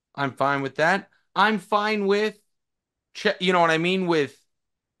 I'm fine with that. I'm fine with, you know what I mean, with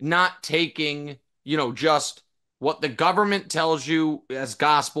not taking, just what the government tells you as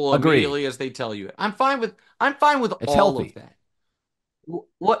gospel Agree. immediately as they tell you it. I'm fine with It's all of healthy. that.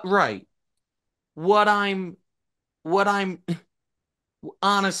 What right? What I'm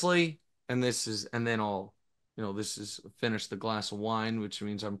honestly, and then I'll, this is finish the glass of wine, which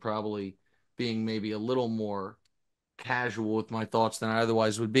means I'm probably being maybe a little more casual with my thoughts than I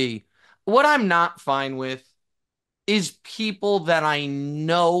otherwise would be. What I'm not fine with is people that I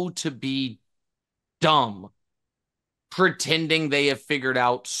know to be dumb pretending they have figured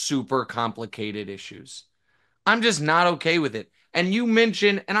out super complicated issues. I'm just not okay with it. And you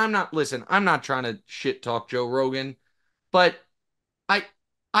mentioned, and I'm not trying to shit talk Joe Rogan, but I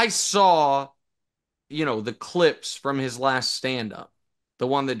I saw, the clips from his last stand up, the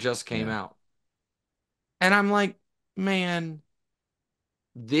one that just came Yeah. out. And I'm like, man,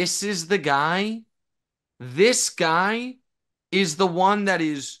 this is the guy. This guy is the one that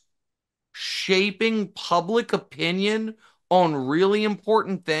is shaping public opinion on really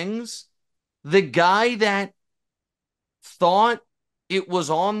important things, the guy that thought it was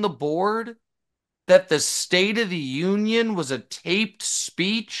on the board that the State of the Union was a taped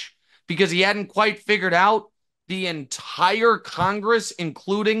speech because he hadn't quite figured out the entire Congress,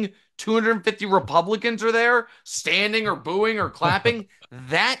 including 250 Republicans, are there standing or booing or clapping.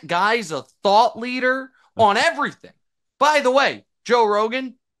 That guy's a thought leader on everything. By the way, Joe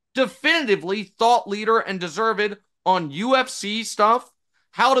Rogan, definitively thought leader and deserved on UFC stuff,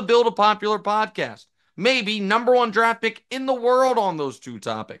 how to build a popular podcast. Maybe number one draft pick in the world on those two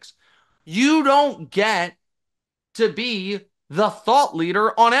topics. You don't get to be the thought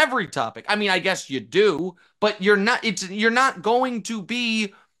leader on every topic. I mean, I guess you do, but you're not going to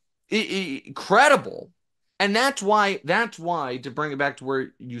be credible. And that's why to bring it back to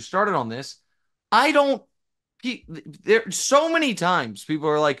where you started on this, I don't there so many times people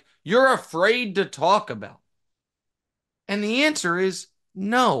are like, you're afraid to talk about. And the answer is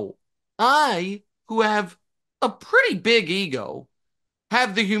no. I, who have a pretty big ego,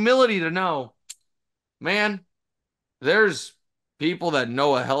 have the humility to know, man, there's people that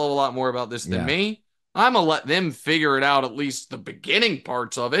know a hell of a lot more about this than me. I'm going to let them figure it out, at least the beginning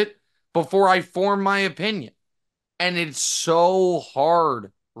parts of it, before I form my opinion. And it's so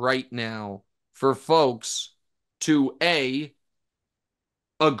hard right now for folks to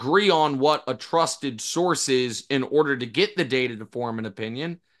agree on what a trusted source is in order to get the data to form an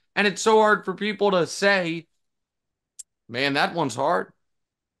opinion. And it's so hard for people to say, man, that one's hard.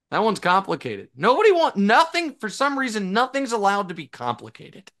 That one's complicated. Nothing, for some reason, nothing's allowed to be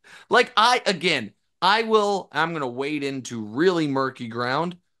complicated. Like I'm going to wade into really murky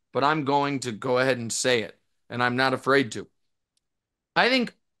ground, but I'm going to go ahead and say it, and I'm not afraid to. I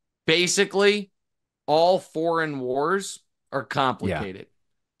think basically all foreign wars are complicated.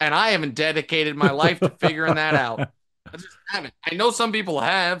 Yeah. And I haven't dedicated my life to figuring that out. I just haven't. I know some people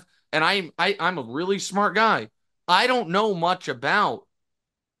have, and I'm a really smart guy. I don't know much about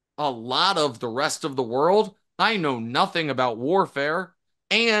a lot of the rest of the world. I know nothing about warfare.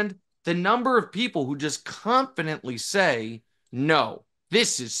 And the number of people who just confidently say, no,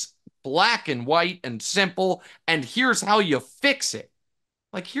 this is black and white and simple, and here's how you fix it.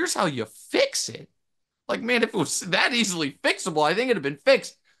 Like, here's how you fix it. Like, man, if it was that easily fixable, I think it'd have been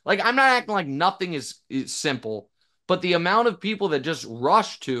fixed. Like, I'm not acting like nothing is simple, but the amount of people that just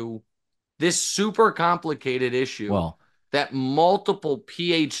rush to this super complicated issue that multiple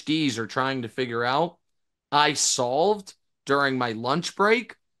PhDs are trying to figure out, I solved during my lunch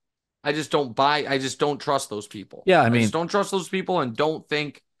break. I just don't trust those people. Yeah, I mean, just don't trust those people and don't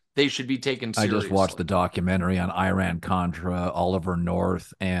think they should be taken seriously. I just watched the documentary on Iran-Contra, Oliver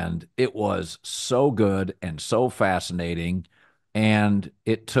North, and it was so good and so fascinating. And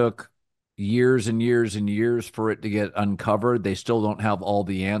it took years and years and years for it to get uncovered. They still don't have all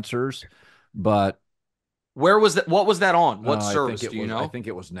the answers, but where was that? What was that on? What service do you know? I think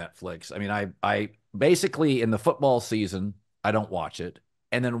it was Netflix. I mean, I basically, in the football season, I don't watch it.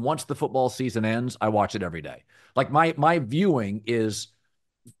 And then once the football season ends, I watch it every day. Like my viewing is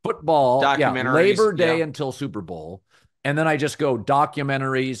football, Labor Day until Super Bowl. And then I just go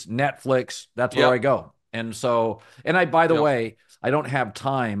documentaries, Netflix. That's where I go. And so, and by the way, I don't have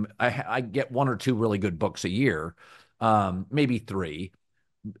time. I get one or two really good books a year, maybe three.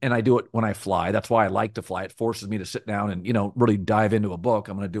 And I do it when I fly. That's why I like to fly. It forces me to sit down and, really dive into a book.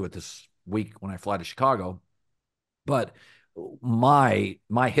 I'm going to do it this week when I fly to Chicago. But my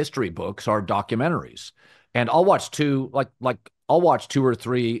history books are documentaries. And I'll watch two, I'll watch two or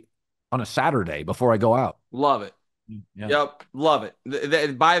three on a Saturday before I go out. Love it. Yeah. Yep. Love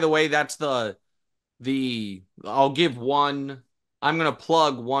it. By the way, that's I'll give one, I'm going to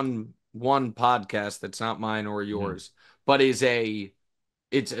plug one podcast that's not mine or yours, but it's a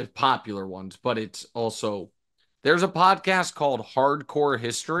popular ones, but it's also, there's a podcast called Hardcore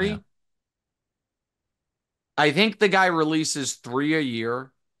History. Yeah. I think the guy releases 3 a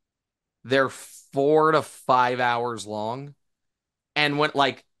year. They're 4 to 5 hours long. And when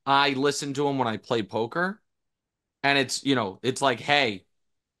I listen to them when I play poker, and it's, it's like, hey,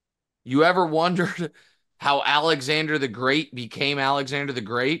 you ever wondered how Alexander the Great became Alexander the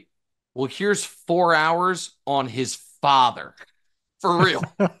Great? Well, here's 4 hours on his father. For real.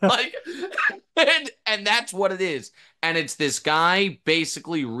 And that's what it is. And it's this guy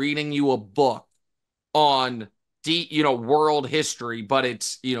basically reading you a book on world history, but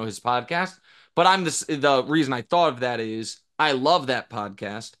it's, his podcast. But the reason I thought of that is I love that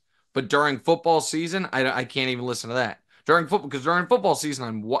podcast, but during football season, I can't even listen to that. During football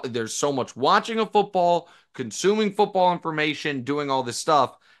season, there's so much watching of football, consuming football information, doing all this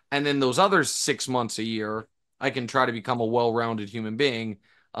stuff. And then those other 6 months a year, I can try to become a well-rounded human being.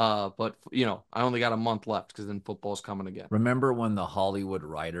 But I only got a month left because then football's coming again. Remember when the Hollywood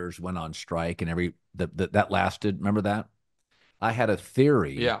writers went on strike and that lasted? Remember that? I had a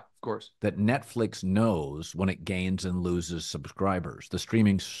theory Yeah, of course. that Netflix knows when it gains and loses subscribers. The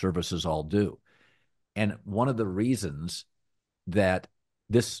streaming services all do. And one of the reasons that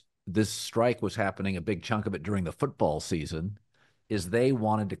this strike was happening, a big chunk of it during the football season, is they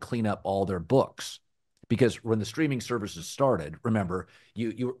wanted to clean up all their books. Because when the streaming services started, remember,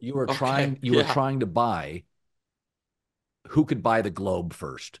 you were trying were trying to buy who could buy the Globe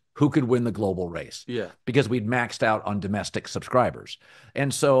first, who could win the global race. Yeah. Because we'd maxed out on domestic subscribers.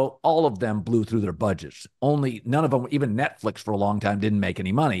 And so all of them blew through their budgets. Only none of them, even Netflix for a long time, didn't make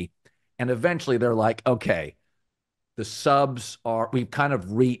any money. And eventually they're like, okay, the subs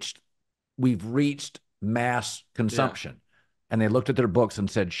we've reached mass consumption. Yeah. And they looked at their books and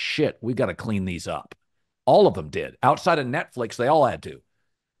said, shit, we've got to clean these up. All of them did. Outside of Netflix, they all had to.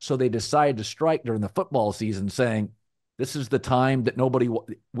 So they decided to strike during the football season, saying, this is the time that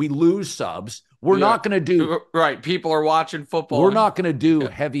we lose subs. We're not going to do. Right. People are watching football. We're not going to do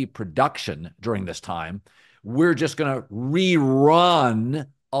heavy production during this time. We're just going to rerun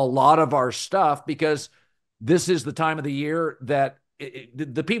a lot of our stuff because this is the time of the year that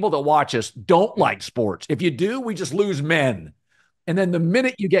the people that watch us don't like sports. If you do, we just lose men. And then the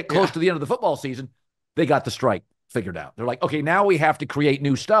minute you get close to the end of the football season, they got the strike figured out. They're like, okay, now we have to create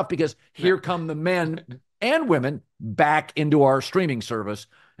new stuff because here come the men and women back into our streaming service.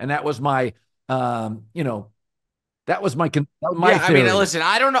 And that was my, that was my theory. I mean, listen,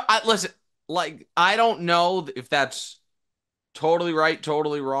 I don't know. I don't know if that's totally right,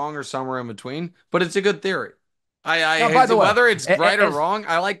 totally wrong, or somewhere in between, but it's a good theory. By the way, whether it's right or wrong,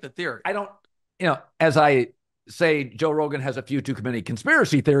 I like the theory. I don't, as I say, Joe Rogan has a few too many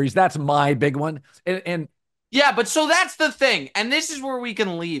conspiracy theories. That's my big one. And yeah, but so that's the thing. And this is where we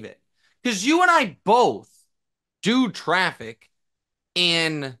can leave it. Because you and I both do traffic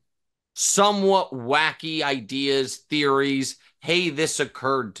in somewhat wacky ideas, theories. Hey, this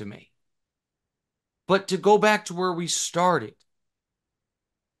occurred to me. But to go back to where we started,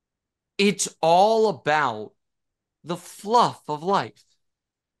 it's all about the fluff of life.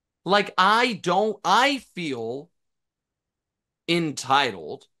 Like, I feel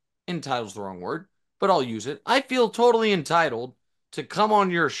entitled. Entitled's the wrong word, but I'll use it. I feel totally entitled to come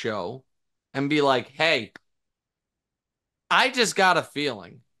on your show and be like, hey, I just got a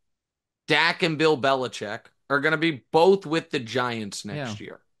feeling Dak and Bill Belichick are going to be both with the Giants next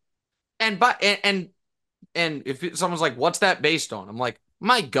year. And if someone's like, what's that based on? I'm like,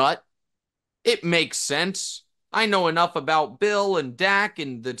 my gut. It makes sense. I know enough about Bill and Dak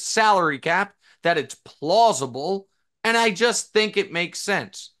and the salary cap that it's plausible. And I just think it makes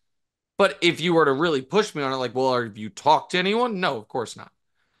sense. But if you were to really push me on it, like, well, have you talked to anyone? No, of course not.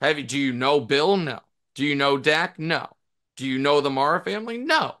 Do you know Bill? No. Do you know Dak? No. Do you know the Mara family?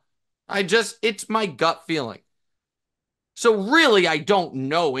 No. It's my gut feeling. So really, I don't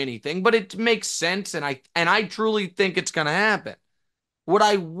know anything, but it makes sense. And I truly think it's going to happen. What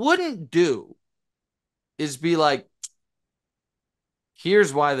I wouldn't do is be like,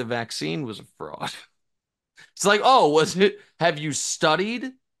 here's why the vaccine was a fraud. It's like, oh, have you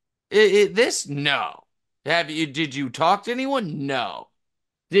studied this? No. Did you talk to anyone? No.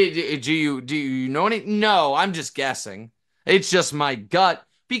 Do you know any? No, I'm just guessing. It's just my gut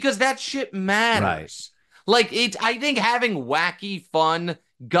because that shit matters. Right. Like I think having wacky, fun,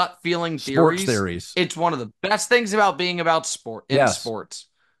 gut feeling theories. It's one of the best things about being about sport in sports.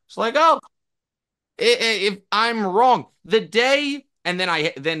 It's like, oh, if I'm wrong, the day, and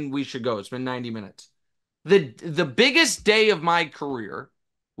then we should go. It's been 90 minutes. The biggest day of my career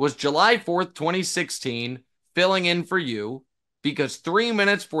was July 4th, 2016, filling in for you because 3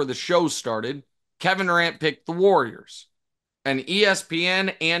 minutes before the show started, Kevin Durant picked the Warriors. And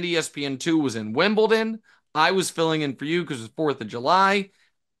ESPN and ESPN2 was in Wimbledon. I was filling in for you because it was 4th of July.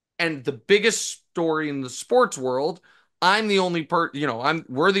 And the biggest story in the sports world, I'm the only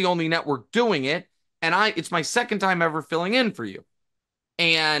we're the only network doing it. And it's my second time ever filling in for you.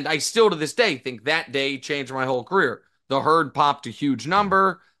 And I still to this day think that day changed my whole career. The herd popped a huge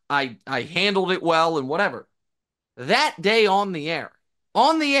number. I handled it well and whatever. That day on the air,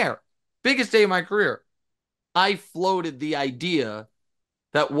 biggest day of my career, I floated the idea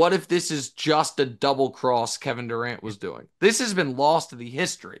that what if this is just a double cross Kevin Durant was doing? This has been lost to the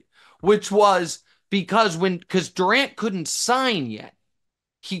history, which was because Durant couldn't sign yet.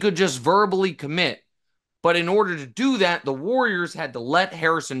 He could just verbally commit. But in order to do that, the Warriors had to let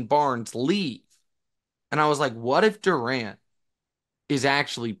Harrison Barnes leave. And I was like, what if Durant is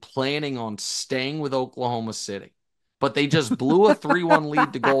actually planning on staying with Oklahoma City, but they just blew a 3-1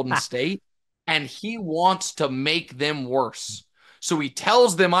 lead to Golden State, and he wants to make them worse. So he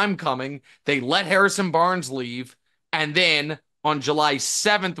tells them, I'm coming. They let Harrison Barnes leave. And then on July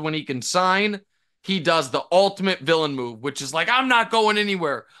 7th, when he can sign, he does the ultimate villain move, which is like, I'm not going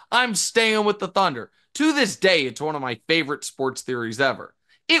anywhere. I'm staying with the Thunder. To this day, it's one of my favorite sports theories ever.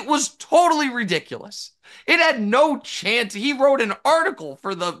 It was totally ridiculous. It had no chance. He wrote an article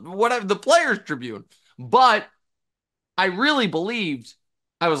for the Players Tribune, but I really believed.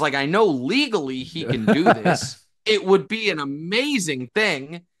 I was like, I know legally he can do this. It would be an amazing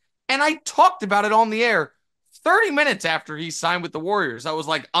thing. And I talked about it on the air 30 minutes after he signed with the Warriors. I was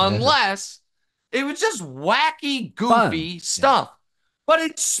like, unless it was just wacky, goofy stuff. Yeah. But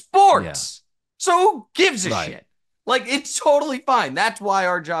it's sports. Yeah. So who gives a shit? Like, it's totally fine. That's why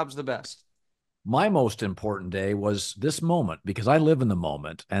our job's the best. My most important day was this moment, because I live in the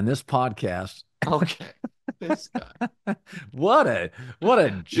moment, and this podcast. Okay. This guy. What a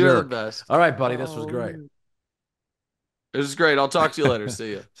jerk. You're the best. All right, buddy. This was great. It was great. I'll talk to you later.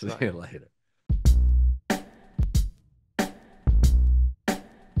 See you. See you later.